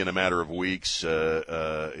economy in a matter of weeks. And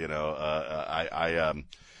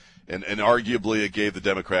arguably it gave the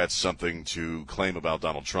Democrats something to claim about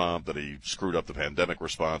Donald Trump, that he screwed up the pandemic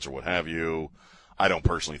response or what have you. I don't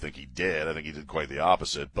personally think he did. I think he did quite the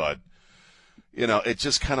opposite, but it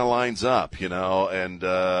just kind of lines up, and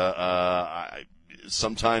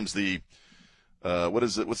sometimes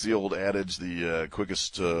what's the old adage? The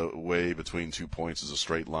quickest way between 2 points is a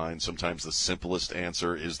straight line. Sometimes the simplest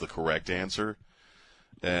answer is the correct answer,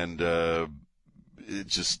 and it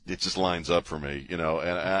just lines up for me, and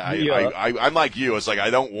I'm like you. It's like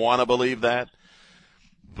I don't want to believe that,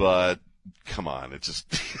 but come on, it's just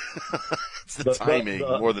it's the timing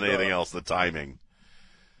more than anything else. The timing.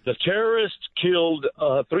 The terrorists killed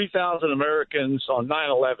 3,000 Americans on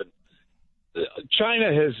 9/11.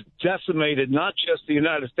 China has decimated not just the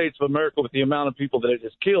United States of America with the amount of people that it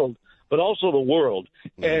has killed, but also the world.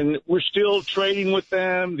 And we're still trading with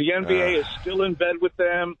them. The NBA is still in bed with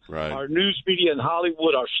them. Right. Our news media in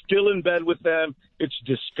Hollywood are still in bed with them. It's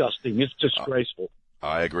disgusting. It's disgraceful.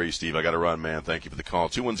 I agree, Steve. I got to run, man. Thank you for the call.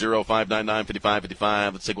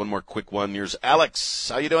 210-599-5555. Let's take one more quick one. Here's Alex.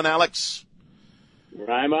 How you doing, Alex?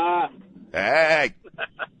 Rima. Hey.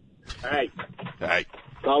 Hey. Hey.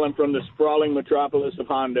 Calling from the sprawling metropolis of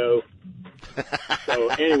Hondo. So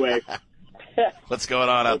anyway, what's going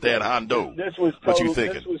on out there in Hondo? What you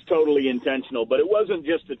thinking? This was totally intentional, but it wasn't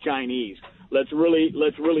just the Chinese. Let's really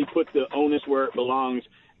put the onus where it belongs,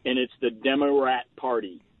 and it's the Democrat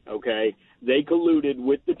Party. Okay, they colluded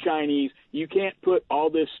with the Chinese. You can't put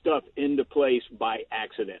all this stuff into place by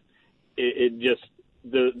accident. It just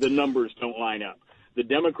the numbers don't line up. The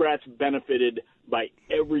Democrats benefited by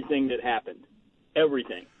everything that happened.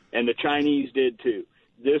 Everything. And the Chinese did too.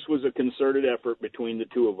 This was a concerted effort between the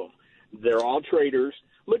two of them. They're all traitors.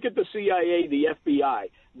 Look at the CIA, the FBI.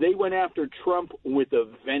 They went after Trump with a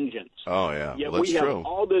vengeance. Oh, yeah. Yet well, that's we have true.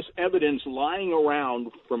 all this evidence lying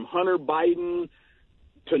around, from Hunter Biden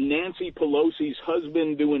to Nancy Pelosi's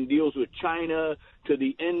husband doing deals with China to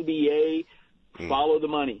the NBA. Follow the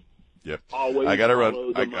money. Yep. Always I gotta run.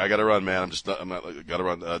 follow the money. I gotta run, man. I'm not gotta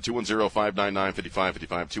run.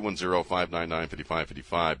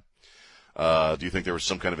 210-599-5555. 210-599-5555. Do you think there was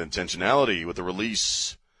some kind of intentionality with the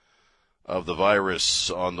release of the virus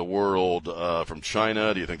on the world from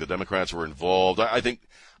China? Do you think the Democrats were involved? I think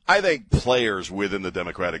players within the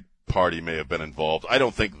Democratic Party may have been involved. I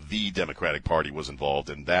don't think the Democratic Party was involved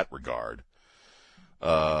in that regard.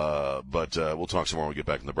 But we'll talk some more when we get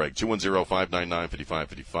back from the break.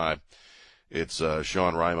 210-599-5555. It's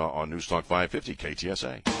Sean Rima on News Talk 550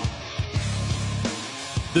 KTSA.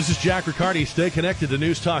 This is Jack Riccardi. Stay connected to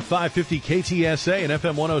News Talk 550 KTSA and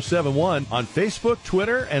FM 1071 on Facebook,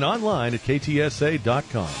 Twitter, and online at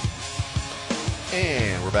ktsa.com.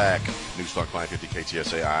 And we're back. News Talk 550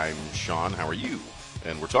 KTSA. I'm Sean. How are you?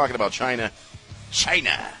 And we're talking about China.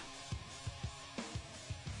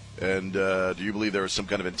 And do you believe there was some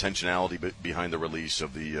kind of intentionality behind the release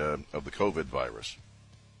of the COVID virus?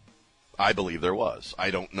 I believe there was.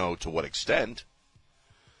 I don't know to what extent,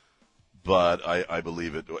 but I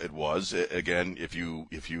believe it was. Again, if you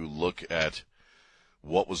look at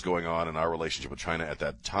what was going on in our relationship with China at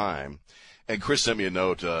that time, and Chris sent me a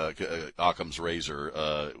note, Occam's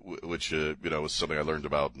razor, which was something I learned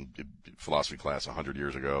about in philosophy class 100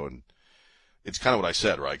 years ago, and it's kind of what I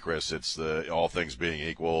said, right, Chris? It's all things being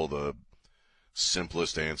equal, the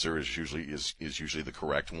simplest answer is usually the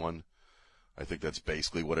correct one. I think that's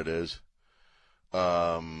basically what it is.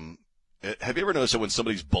 Have you ever noticed that when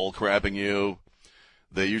somebody's bullcrapping you,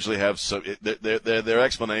 they usually have their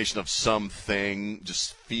explanation of something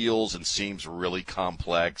just feels and seems really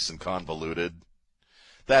complex and convoluted?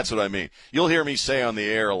 That's what I mean. You'll hear me say on the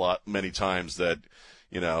air many times that,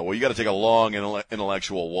 you got to take a long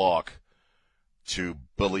intellectual walk to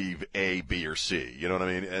believe A, B, or C. You know what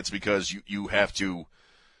I mean? It's because you have to,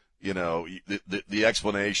 the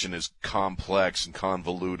explanation is complex and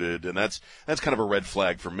convoluted, and that's kind of a red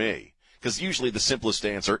flag for me. Because usually the simplest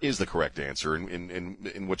answer is the correct answer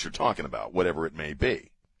in what you're talking about, whatever it may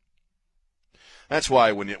be. That's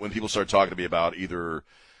why when people start talking to me about either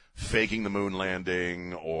faking the moon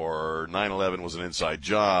landing or 9/11 was an inside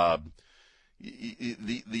job,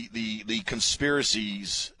 the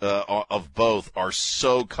conspiracies of both are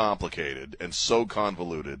so complicated and so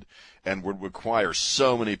convoluted and would require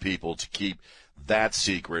so many people to keep that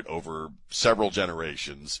secret over several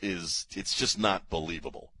generations. It's just not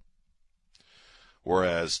believable.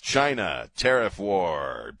 Whereas China, tariff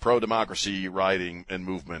war, pro-democracy rioting and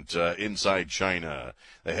movement inside China,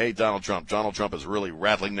 they hate Donald Trump. Donald Trump is really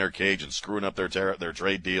rattling their cage and screwing up their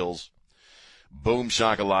trade deals. Boom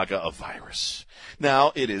shakalaka, a virus.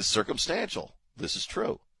 Now, it is circumstantial. This is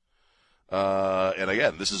true. And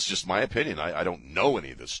again, this is just my opinion. I don't know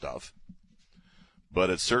any of this stuff.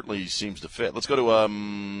 But it certainly seems to fit. Let's go to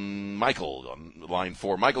Michael on line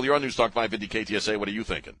 4. Michael, you're on News Talk 550 KTSA. What are you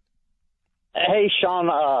thinking? Hey, Sean,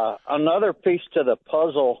 another piece to the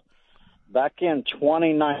puzzle. Back in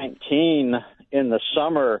 2019, in the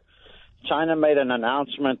summer, China made an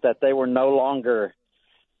announcement that they were no longer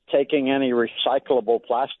taking any recyclable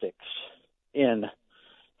plastics in.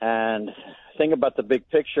 And think about the big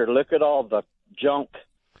picture. Look at all the junk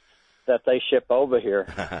that they ship over here.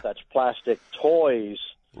 That's plastic toys,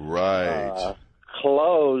 right?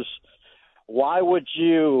 Clothes. Why would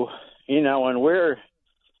you, and we're,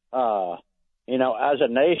 you know, as a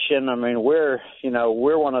nation, I mean, we're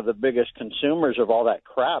one of the biggest consumers of all that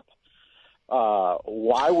crap.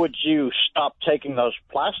 Why would you stop taking those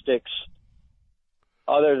plastics?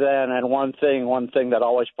 Other than, and one thing that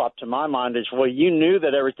always popped to my mind is, well, you knew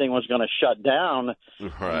that everything was going to shut down.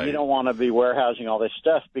 Right. You don't want to be warehousing all this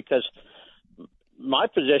stuff, because my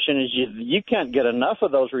position is you can't get enough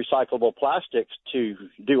of those recyclable plastics to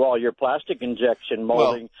do all your plastic injection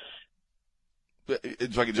molding. Well,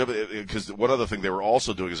 if I can jump in, because one other thing they were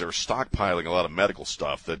also doing is they were stockpiling a lot of medical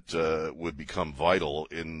stuff that would become vital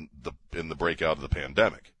in the breakout of the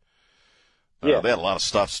pandemic. They had a lot of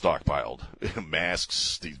stuff stockpiled,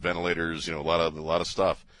 masks, these ventilators, you know, a lot of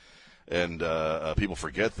stuff, and people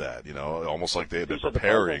forget that, you know, almost like they had been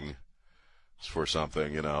preparing for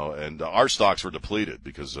something, you know. And our stocks were depleted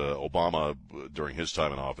because Obama, during his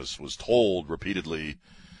time in office, was told repeatedly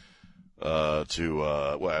after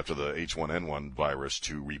the H1N1 virus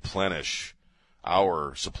to replenish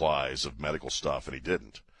our supplies of medical stuff, and he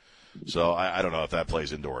didn't. So I don't know if that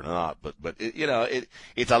plays into or not, but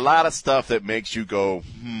it's a lot of stuff that makes you go,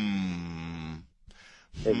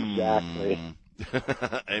 Exactly.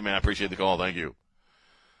 Hey, man, I appreciate the call. Thank you.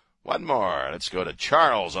 One more. Let's go to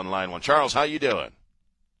Charles on line 1. Charles, how you doing?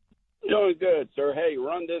 Doing good, sir. Hey,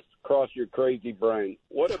 run this across your crazy brain.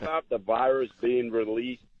 What about the virus being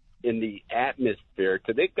released in the atmosphere?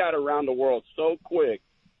 Because it got around the world so quick.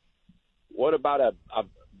 What about a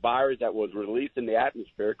virus that was released in the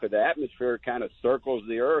atmosphere? Because the atmosphere kind of circles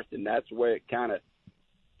the Earth, and that's where it kind of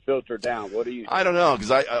filtered down. What do you? I don't know, because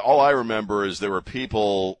all I remember is there were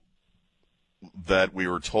people that we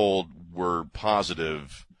were told were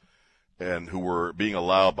positive and who were being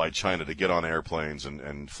allowed by China to get on airplanes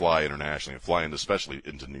and fly internationally, and fly especially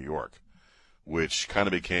into New York, which kind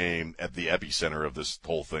of became at the epicenter of this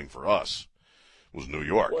whole thing for us, was New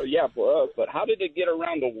York. Well, yeah, for us, but how did it get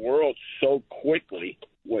around the world so quickly?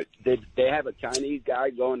 What, did they have a Chinese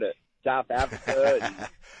guy going to South Africa and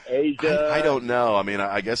Asia? I don't know. I mean,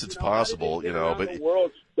 I guess it's possible, you know, but the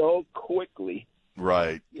world so quickly.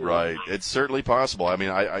 Right. It's certainly possible. I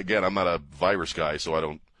mean, I'm not a virus guy, so I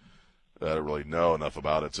don't really know enough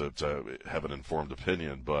about it to have an informed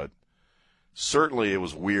opinion, but certainly it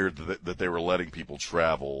was weird that they were letting people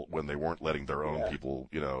travel when they weren't letting their own people,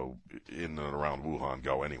 you know, in and around Wuhan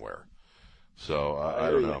go anywhere. So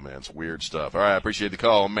I don't know, man. It's weird stuff. All right, I appreciate the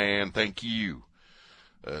call, man. Thank you.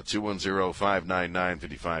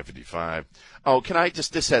 210-599-5555. Oh, can I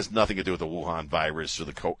just? This has nothing to do with the Wuhan virus or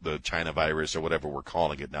the China virus or whatever we're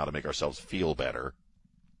calling it now to make ourselves feel better.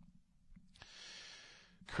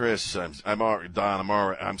 Chris,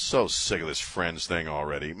 I'm so sick of this Friends thing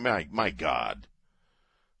already. My God,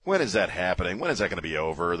 when is that happening? When is that going to be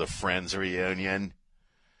over? The Friends reunion.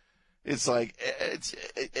 It's like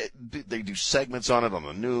they do segments on it on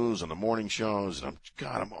the news, on the morning shows, and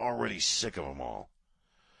I'm already sick of them all.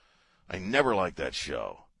 I never liked that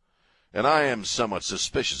show, and I am somewhat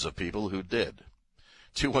suspicious of people who did.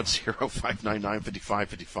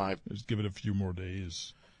 210-599-5555. Just give it a few more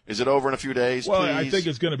days. Is it over in a few days? Well, please? I think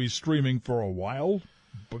it's going to be streaming for a while,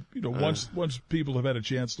 but you know, once people have had a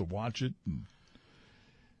chance to watch it and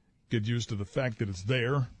get used to the fact that it's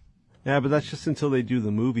there. Yeah, but that's just until they do the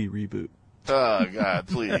movie reboot. Oh, God,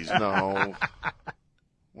 please, no.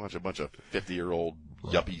 Watch a bunch of 50-year-old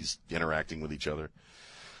yuppies interacting with each other.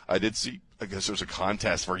 I did see, I guess there's a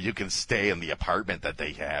contest where you can stay in the apartment that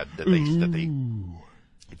they had, that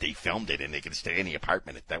they filmed it, and they can stay in the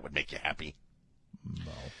apartment if that would make you happy.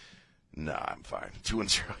 No, I'm fine.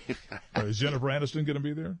 2-0. Is Jennifer Aniston going to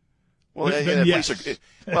be there? Well, yes.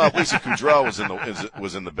 Lisa Kudrow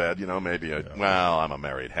was in the bed. You know, maybe. I'm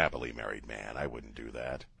a happily married man. I wouldn't do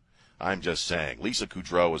that. I'm just saying, Lisa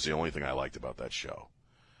Kudrow was the only thing I liked about that show,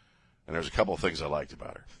 and there's a couple of things I liked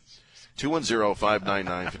about her.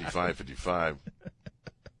 210-599-5555.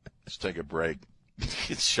 Let's take a break.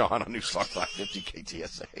 It's Sean on News Talk 550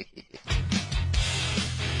 KTSA.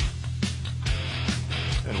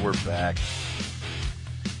 And we're back.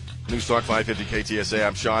 News Talk 550 KTSA.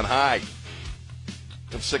 I'm Sean. Hi.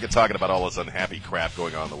 I'm sick of talking about all this unhappy crap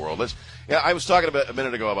going on in the world. I was talking about a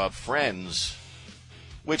minute ago about Friends,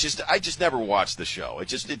 which is I just never watched the show. It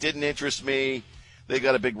didn't interest me. They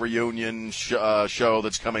got a big reunion show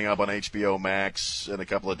that's coming up on HBO Max in a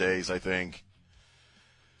couple of days, I think.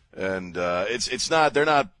 And it's not. They're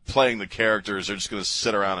not playing the characters. They're just going to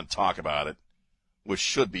sit around and talk about it, which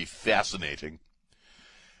should be fascinating.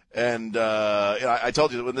 And I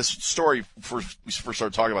told you that when this story we first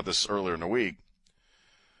started talking about this earlier in the week.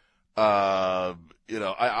 I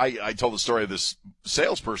told the story of this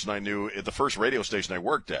salesperson I knew at the first radio station I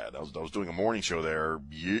worked at. I was doing a morning show there,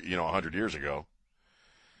 100 years ago.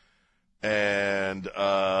 And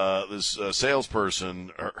this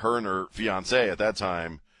salesperson, her and her fiance at that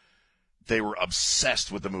time, they were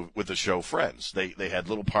obsessed with the show Friends. They had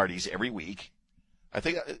little parties every week. I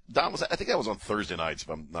think that was on Thursday nights, if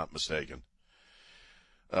I'm not mistaken.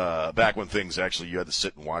 Back when things actually you had to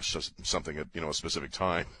sit and watch something at a specific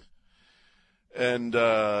time. And they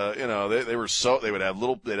would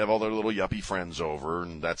have all their little yuppie friends over,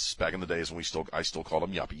 and that's back in the days when I still called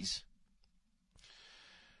them yuppies.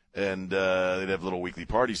 And they'd have little weekly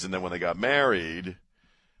parties, and then when they got married,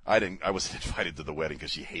 I wasn't invited to the wedding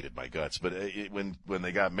because she hated my guts. But when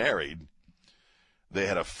they got married, they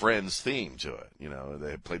had a Friends theme to it.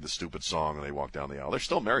 They played the stupid song and they walked down the aisle. They're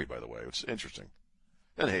still married, by the way, which is interesting.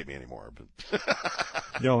 They don't hate me anymore, but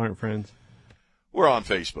y'all aren't friends. We're on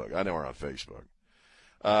Facebook. I know we're on Facebook.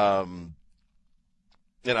 And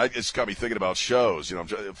it's got me thinking about shows.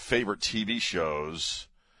 Favorite TV shows.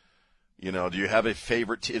 Do you have a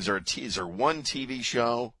favorite? Is there one TV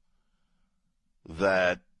show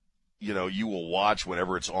that you will watch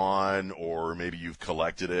whenever it's on, or maybe you've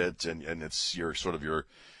collected it and it's your sort of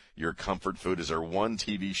your comfort food? Is there one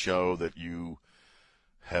TV show that you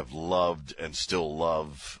have loved and still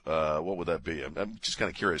love? What would that be? I'm just kind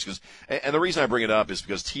of curious and the reason I bring it up is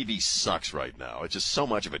because TV sucks right now. It's just so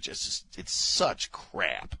much of it. It's such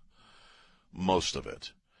crap. Most of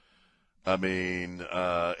it. I mean,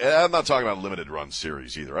 and I'm not talking about limited run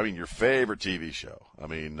series either. I mean, your favorite TV show. I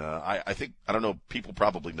mean, I don't know, people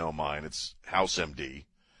probably know mine. It's House MD.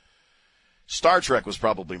 Star Trek was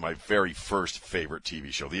probably my very first favorite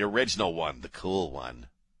TV show. The original one, the cool one,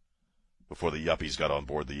 before the yuppies got on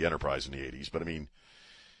board the Enterprise in the 80s. But I mean,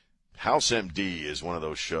 House MD is one of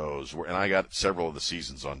those shows and I got several of the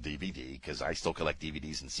seasons on DVD because I still collect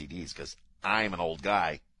DVDs and CDs because I'm an old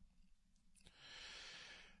guy.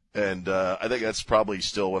 And I think that's probably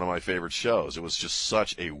still one of my favorite shows. It was just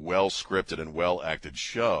such a well-scripted and well-acted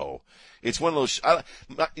show. It's one of those I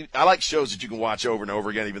like shows that you can watch over and over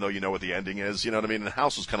again, even though you know what the ending is. You know what I mean? And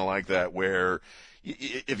House was kind of like that, where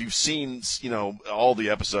if you've seen all the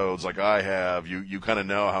episodes like I have, you kind of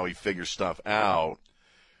know how he figures stuff out.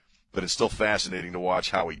 But it's still fascinating to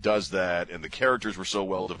watch how he does that, and the characters were so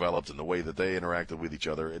well developed, and the way that they interacted with each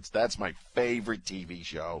other. That's my favorite TV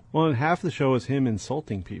show. Well, and half the show is him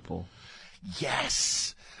insulting people.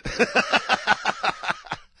 Yes,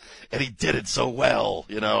 and he did it so well.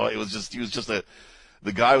 He was just the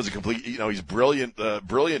guy was a complete. He's a brilliant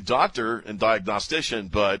doctor and diagnostician,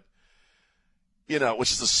 but was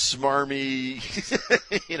just a smarmy,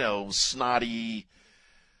 snotty.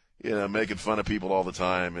 Making fun of people all the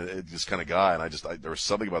time, this kind of guy. And there was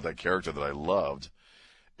something about that character that I loved.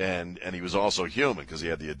 And he was also human because he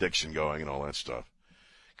had the addiction going and all that stuff.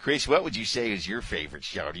 Chris, what would you say is your favorite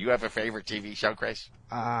show? Do you have a favorite TV show, Chris?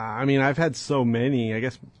 I mean, I've had so many. I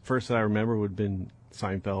guess first that I remember would have been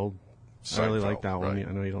Seinfeld. I really like that one. Right.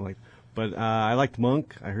 I know you don't like, but I liked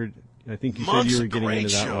Monk. I think you Monk's said you were getting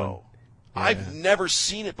into that show. one. Yeah. I've never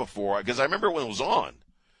seen it before because I remember when it was on.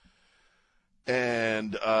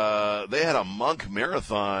 And they had a Monk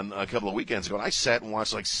marathon a couple of weekends ago, and I sat and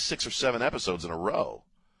watched like 6 or 7 episodes in a row.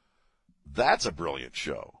 That's a brilliant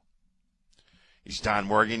show. Is Don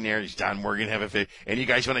Morgan there? Does Don Morgan have a favorite? And you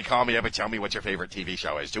guys want to call me up and tell me what your favorite TV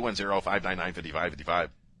show is? 210-599-5555.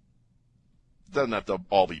 Doesn't have to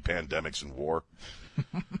all be pandemics and war.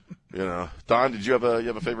 Don, did you have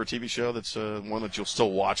a favorite TV show that's one that you'll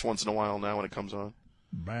still watch once in a while now when it comes on?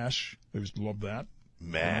 MASH. I used to love that.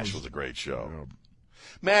 MASH was a great show.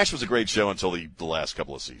 MASH was a great show until the last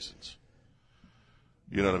couple of seasons.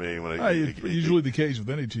 You know what I mean? Usually the case with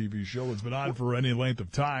any TV show that's been on for any length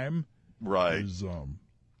of time. Right. Is,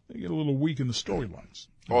 they get a little weak in the storylines.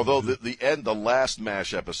 Although the last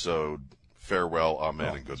MASH episode, Farewell,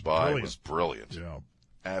 Amen, and Goodbye, was brilliant. Yeah.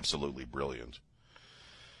 Absolutely brilliant.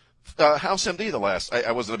 House MD,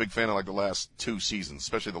 I wasn't a big fan of the last 2 seasons,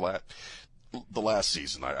 especially the last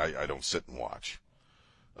season. I don't sit and watch.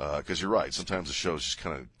 Because you're right. Sometimes the shows just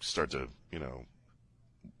kind of start to,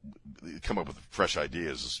 come up with fresh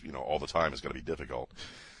ideas, all the time is going to be difficult.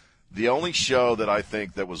 The only show that I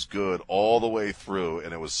think that was good all the way through,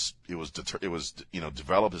 and it was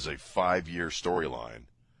developed as a 5-year storyline.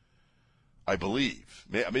 I believe.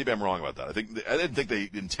 Maybe I'm wrong about that. I didn't think they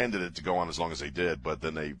intended it to go on as long as they did, but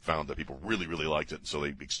then they found that people really, really liked it, and so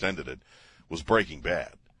they extended it. Was Breaking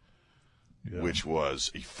Bad, which was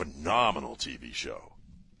a phenomenal TV show.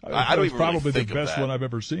 I don't even probably really think the best of that. one I've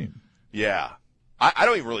ever seen. Yeah. I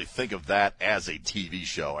don't even really think of that as a TV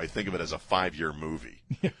show. I think of it as a 5-year movie.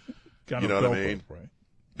 You know what I mean? Right.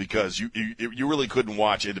 Because you really couldn't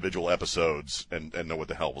watch individual episodes and know what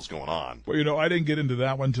the hell was going on. Well, I didn't get into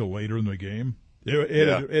that one until later in the game.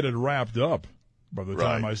 It had wrapped up by the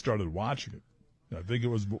time I started watching it. I think it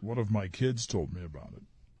was one of my kids told me about it.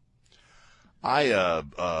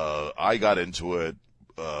 I got into it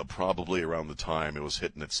probably around the time it was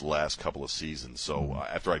hitting its last couple of seasons. So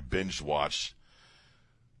after I binge watched,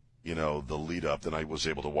 the lead up, then I was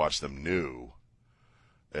able to watch them new.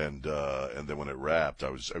 And then when it wrapped, I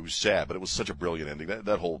was sad, but it was such a brilliant ending.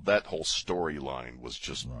 That whole storyline was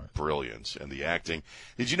just brilliant, and the acting.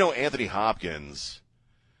 Did you know Anthony Hopkins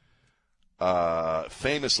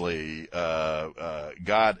famously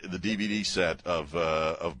got the DVD set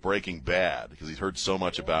of Breaking Bad because he'd heard so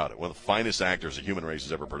much about it? One of the finest actors the human race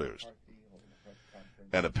has ever produced,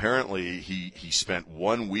 and apparently he spent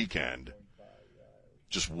one weekend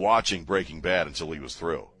just watching Breaking Bad until he was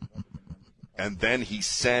through. And then he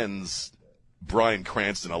sends Bryan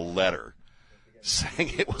Cranston a letter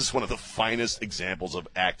saying it was one of the finest examples of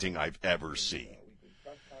acting I've ever seen.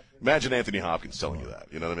 Imagine Anthony Hopkins telling you that.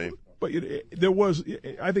 You know what I mean? But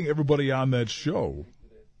I think everybody on that show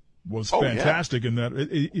was fantastic in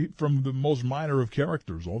that, from the most minor of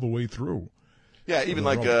characters all the way through. Yeah, even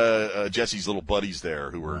like Jesse's little buddies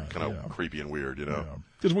there who were kind of creepy and weird,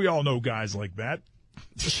 Because we all know guys like that.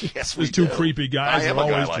 Yes, There's two creepy guys. I am a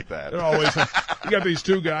guy like that. They're always. You got these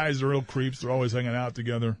two guys. They're real creeps. They're always hanging out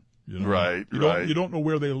together. Right. You don't know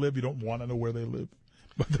where they live. You don't want to know where they live,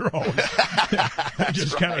 but they're always. They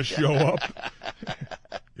just kind of show up.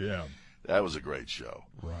 Yeah. That was a great show.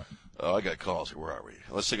 Right. Oh, I got calls here. Where are we?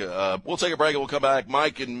 Let's take we'll take a break and we'll come back.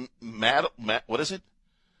 Mike and Matt, what is it?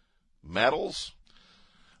 Maddles?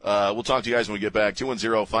 We'll talk to you guys when we get back.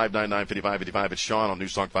 210-599-5555. It's Sean on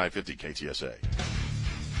News Talk 550 KTSA.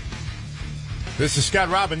 This is Scott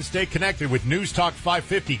Robbins. Stay connected with News Talk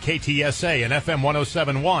 550 KTSA and FM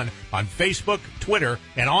 1071 on Facebook, Twitter,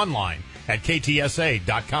 and online at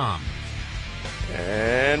ktsa.com.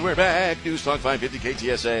 And we're back. News Talk 550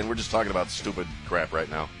 KTSA, and we're just talking about stupid crap right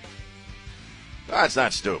now. It's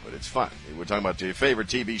not stupid. It's fun. We're talking about your favorite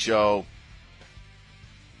TV show.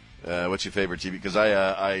 What's your favorite TV? Because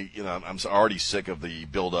I'm already sick of the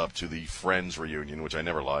build-up to the Friends reunion, which I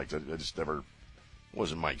never liked. I just never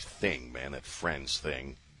wasn't my thing, man. That Friends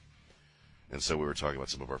thing. And so we were talking about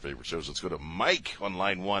some of our favorite shows. Let's go to Mike on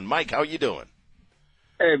line one. Mike, how you doing?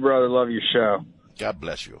 Hey, brother, love your show. God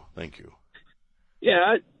bless you. Thank you.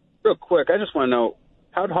 Yeah, real quick, I just want to know,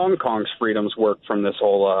 how'd Hong Kong's freedoms work from this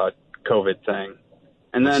whole COVID thing?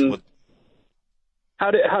 And then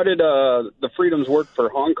how did the freedoms work for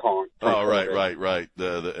Hong Kong? Oh, right.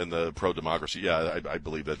 The pro-democracy. Yeah, I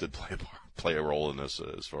believe that did play a role in this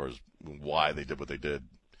as far as why they did what they did.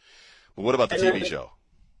 But what about the TV show?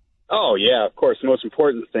 Oh, yeah, of course. The most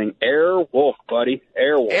important thing, Airwolf, buddy.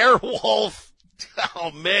 Airwolf. Airwolf.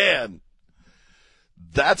 Oh, man.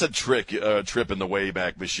 That's a trip in the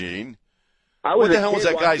Wayback Machine. What the hell was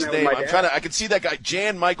that guy's name? I can see that guy,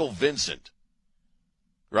 Jan Michael Vincent.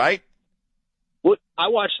 Right? Well, I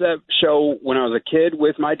watched that show when I was a kid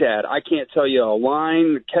with my dad. I can't tell you a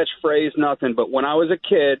line, catchphrase, nothing. But when I was a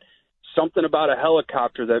kid, something about a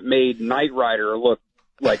helicopter that made Knight Rider look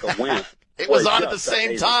like a wimp. It was on at the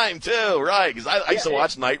same time, too. Right, because I used to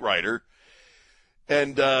watch Knight Rider.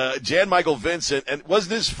 And Jan Michael Vincent, and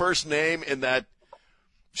wasn't his first name in that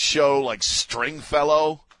show like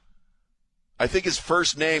Stringfellow? I think his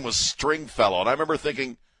first name was Stringfellow. And I remember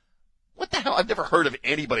thinking, what the hell? I've never heard of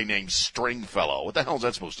anybody named Stringfellow. What the hell is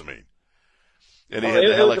that supposed to mean? And he had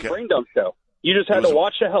it was a brain dump show. You just had to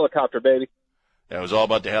watch the helicopter, baby. Yeah, it was all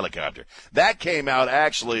about the helicopter. That came out,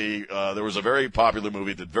 actually, there was a very popular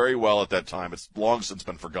movie that did very well at that time. It's long since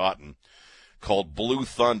been forgotten, called Blue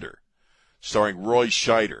Thunder, starring Roy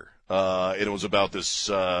Scheider. And it was about this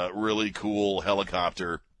really cool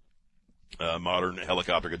helicopter, modern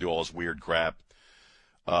helicopter, could do all this weird crap.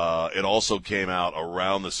 It also came out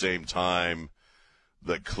around the same time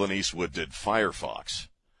that Clint Eastwood did Firefox,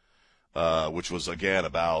 which was, again,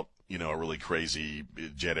 about, a really crazy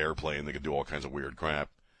jet airplane that could do all kinds of weird crap.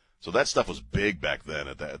 So that stuff was big back then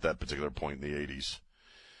at that particular point in the 80s.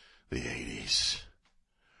 The 80s.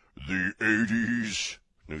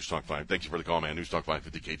 News Talk 5. Thank you for the call, man. News Talk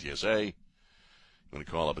 550 KTSA. You want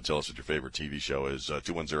to call up and tell us what your favorite TV show is,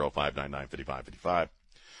 210-599-5555.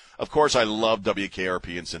 Of course, I love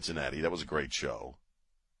WKRP in Cincinnati. That was a great show.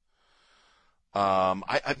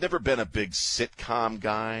 I've never been a big sitcom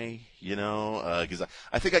guy, because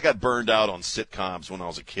I think I got burned out on sitcoms when I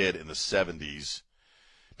was a kid in the 70s,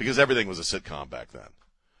 because everything was a sitcom back then.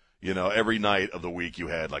 Every night of the week you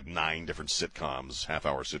had like 9 different sitcoms,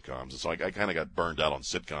 half-hour sitcoms. And so I kind of got burned out on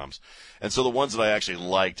sitcoms. And so the ones that I actually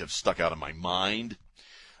liked have stuck out in my mind.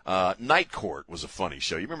 Night Court was a funny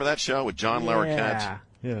show. You remember that show with John Larroquette?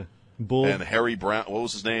 Yeah. Bull. And Harry Brown. What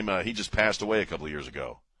was his name? He just passed away a couple of years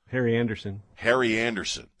ago. Harry Anderson. Harry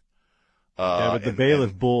Anderson. But the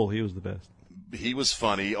bailiff Bull, he was the best. He was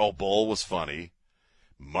funny. Oh, Bull was funny.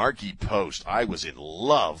 Markie Post. I was in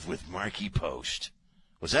love with Markie Post.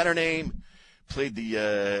 Was that her name? Played the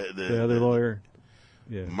other lawyer.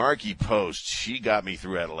 Yeah. Markie Post. She got me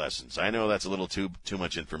through adolescence. I know that's a little too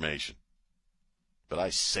much information, but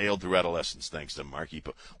I sailed through adolescence thanks to Markie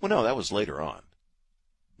Post. Well, no, that was later on.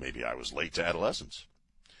 Maybe I was late to adolescence.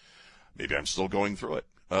 Maybe I'm still going through it.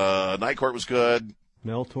 Night Court was good.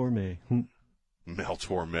 Mel Torme. Mel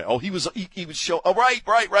Torme. Oh, he was show. Oh,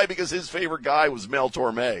 right, because his favorite guy was Mel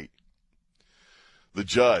Torme, the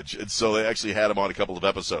judge, and so they actually had him on a couple of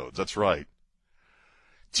episodes. That's right.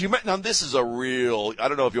 Do you now? This is a real. I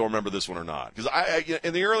don't know if you'll remember this one or not, because I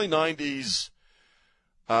in the early '90s,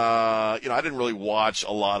 I didn't really watch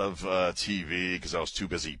a lot of TV because I was too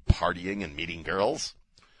busy partying and meeting girls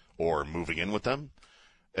or moving in with them,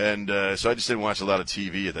 and so I just didn't watch a lot of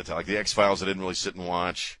TV at that time. Like the X-Files, I didn't really sit and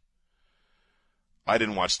watch. I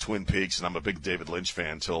didn't watch Twin Peaks, and I'm a big David Lynch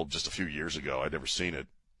fan until just a few years ago. I'd never seen it.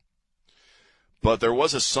 But there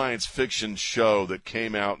was a science fiction show that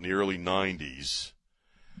came out in the early 90s,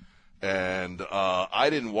 and I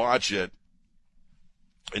didn't watch it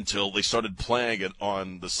until they started playing it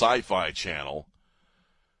on the Sci-Fi Channel,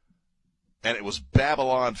 and it was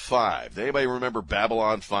Babylon 5. Does anybody remember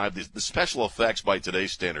Babylon 5? The special effects by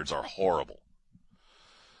today's standards are horrible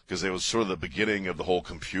because it was sort of the beginning of the whole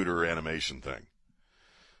computer animation thing.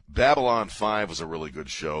 Babylon 5 was a really good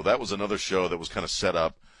show. That was another show that was kind of set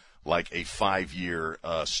up like a 5-year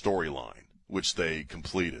storyline, which they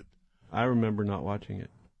completed. I remember not watching it.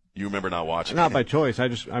 You remember not watching it? Not by choice. I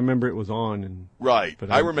remember it was on. Right.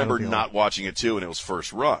 But I remember not watching it, too, and it was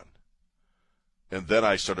first run. And then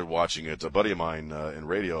I started watching it. A buddy of mine in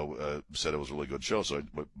radio said it was a really good show, so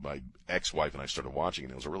my ex-wife and I started watching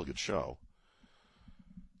it. It was a really good show.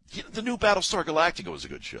 The new Battlestar Galactica was a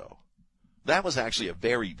good show. That was actually a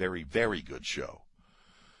very, very, very good show.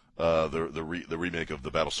 The remake of the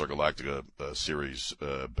Battlestar Galactica series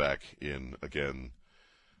back in, again,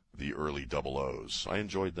 the early 00s. I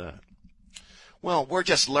enjoyed that. Well, we're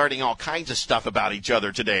just learning all kinds of stuff about each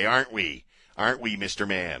other today, aren't we? Aren't we, Mr.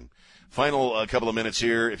 Man? Final couple of minutes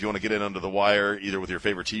here. If you want to get in under the wire, either with your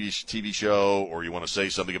favorite TV show or you want to say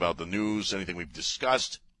something about the news, anything we've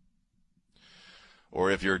discussed, or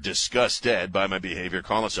if you're disgusted by my behavior,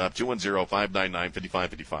 call us up,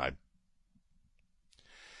 210-599-5555.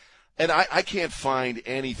 And I can't find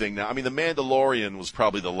anything now. I mean, The Mandalorian was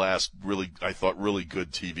probably the last really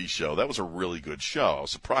good TV show. That was a really good show. I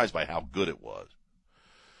was surprised by how good it was.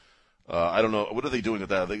 I don't know. What are they doing with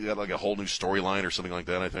that? They got like a whole new storyline or something like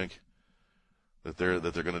that, I think, that they're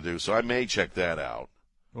going to do. So I may check that out.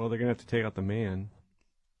 Well, they're going to have to take out the man.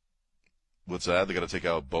 What's that? They got to take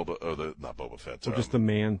out not Boba Fett. Well, just the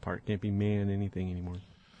man part. Can't be man anything anymore.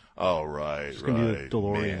 Oh, right, it's gonna be the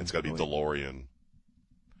DeLorean. Man, it's got to be DeLorean.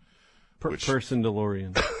 Person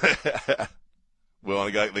DeLorean. Well,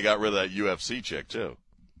 they got rid of that UFC chick, too.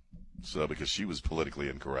 So, because she was politically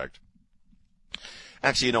incorrect.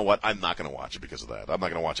 Actually, you know what? I'm not going to watch it because of that. I'm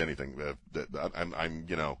not going to watch anything.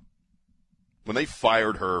 When they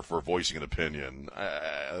fired her for voicing an opinion,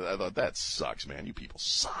 I thought, that sucks, man. You people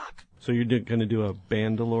suck. So you're going to do a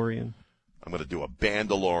Bandalorian? I'm going to do a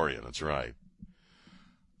Bandalorian. That's right.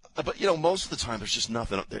 But, most of the time, there's just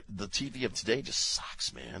nothing. The TV of today just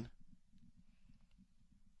sucks, man.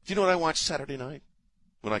 Do you know what I watch Saturday night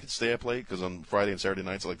when I can stay up late? Because on Friday and Saturday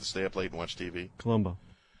nights, I like to stay up late and watch TV. Columbo.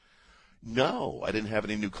 No, I didn't have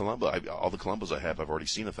any new Columbo. All the Columbos I have, I've already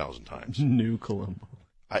seen 1,000 times. New Columbo.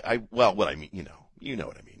 Well, what I mean, you know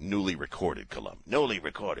what I mean. Newly recorded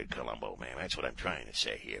Columbo, man. That's what I'm trying to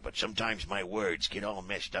say here. But sometimes my words get all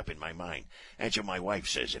messed up in my mind. That's what my wife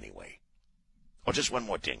says anyway. Oh, just one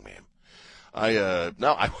more thing, ma'am.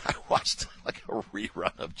 I watched like a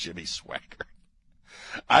rerun of Jimmy Swaggart.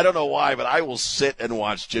 I don't know why, but I will sit and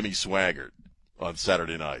watch Jimmy Swaggart on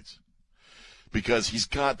Saturday nights because he's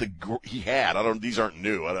got these aren't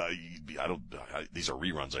new. These are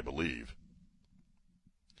reruns, I believe.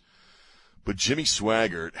 But Jimmy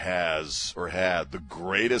Swaggart had the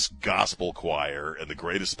greatest gospel choir and the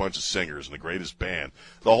greatest bunch of singers and the greatest band.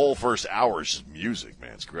 The whole first hour is just music,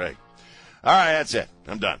 man. It's great. All right, that's it.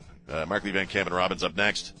 I'm done. Mark Lee Van Camp and Robbins up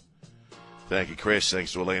next. Thank you, Chris.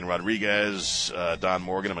 Thanks to Elaine Rodriguez, Don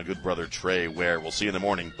Morgan, and my good brother Trey Ware. We'll see you in the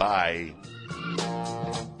morning. Bye.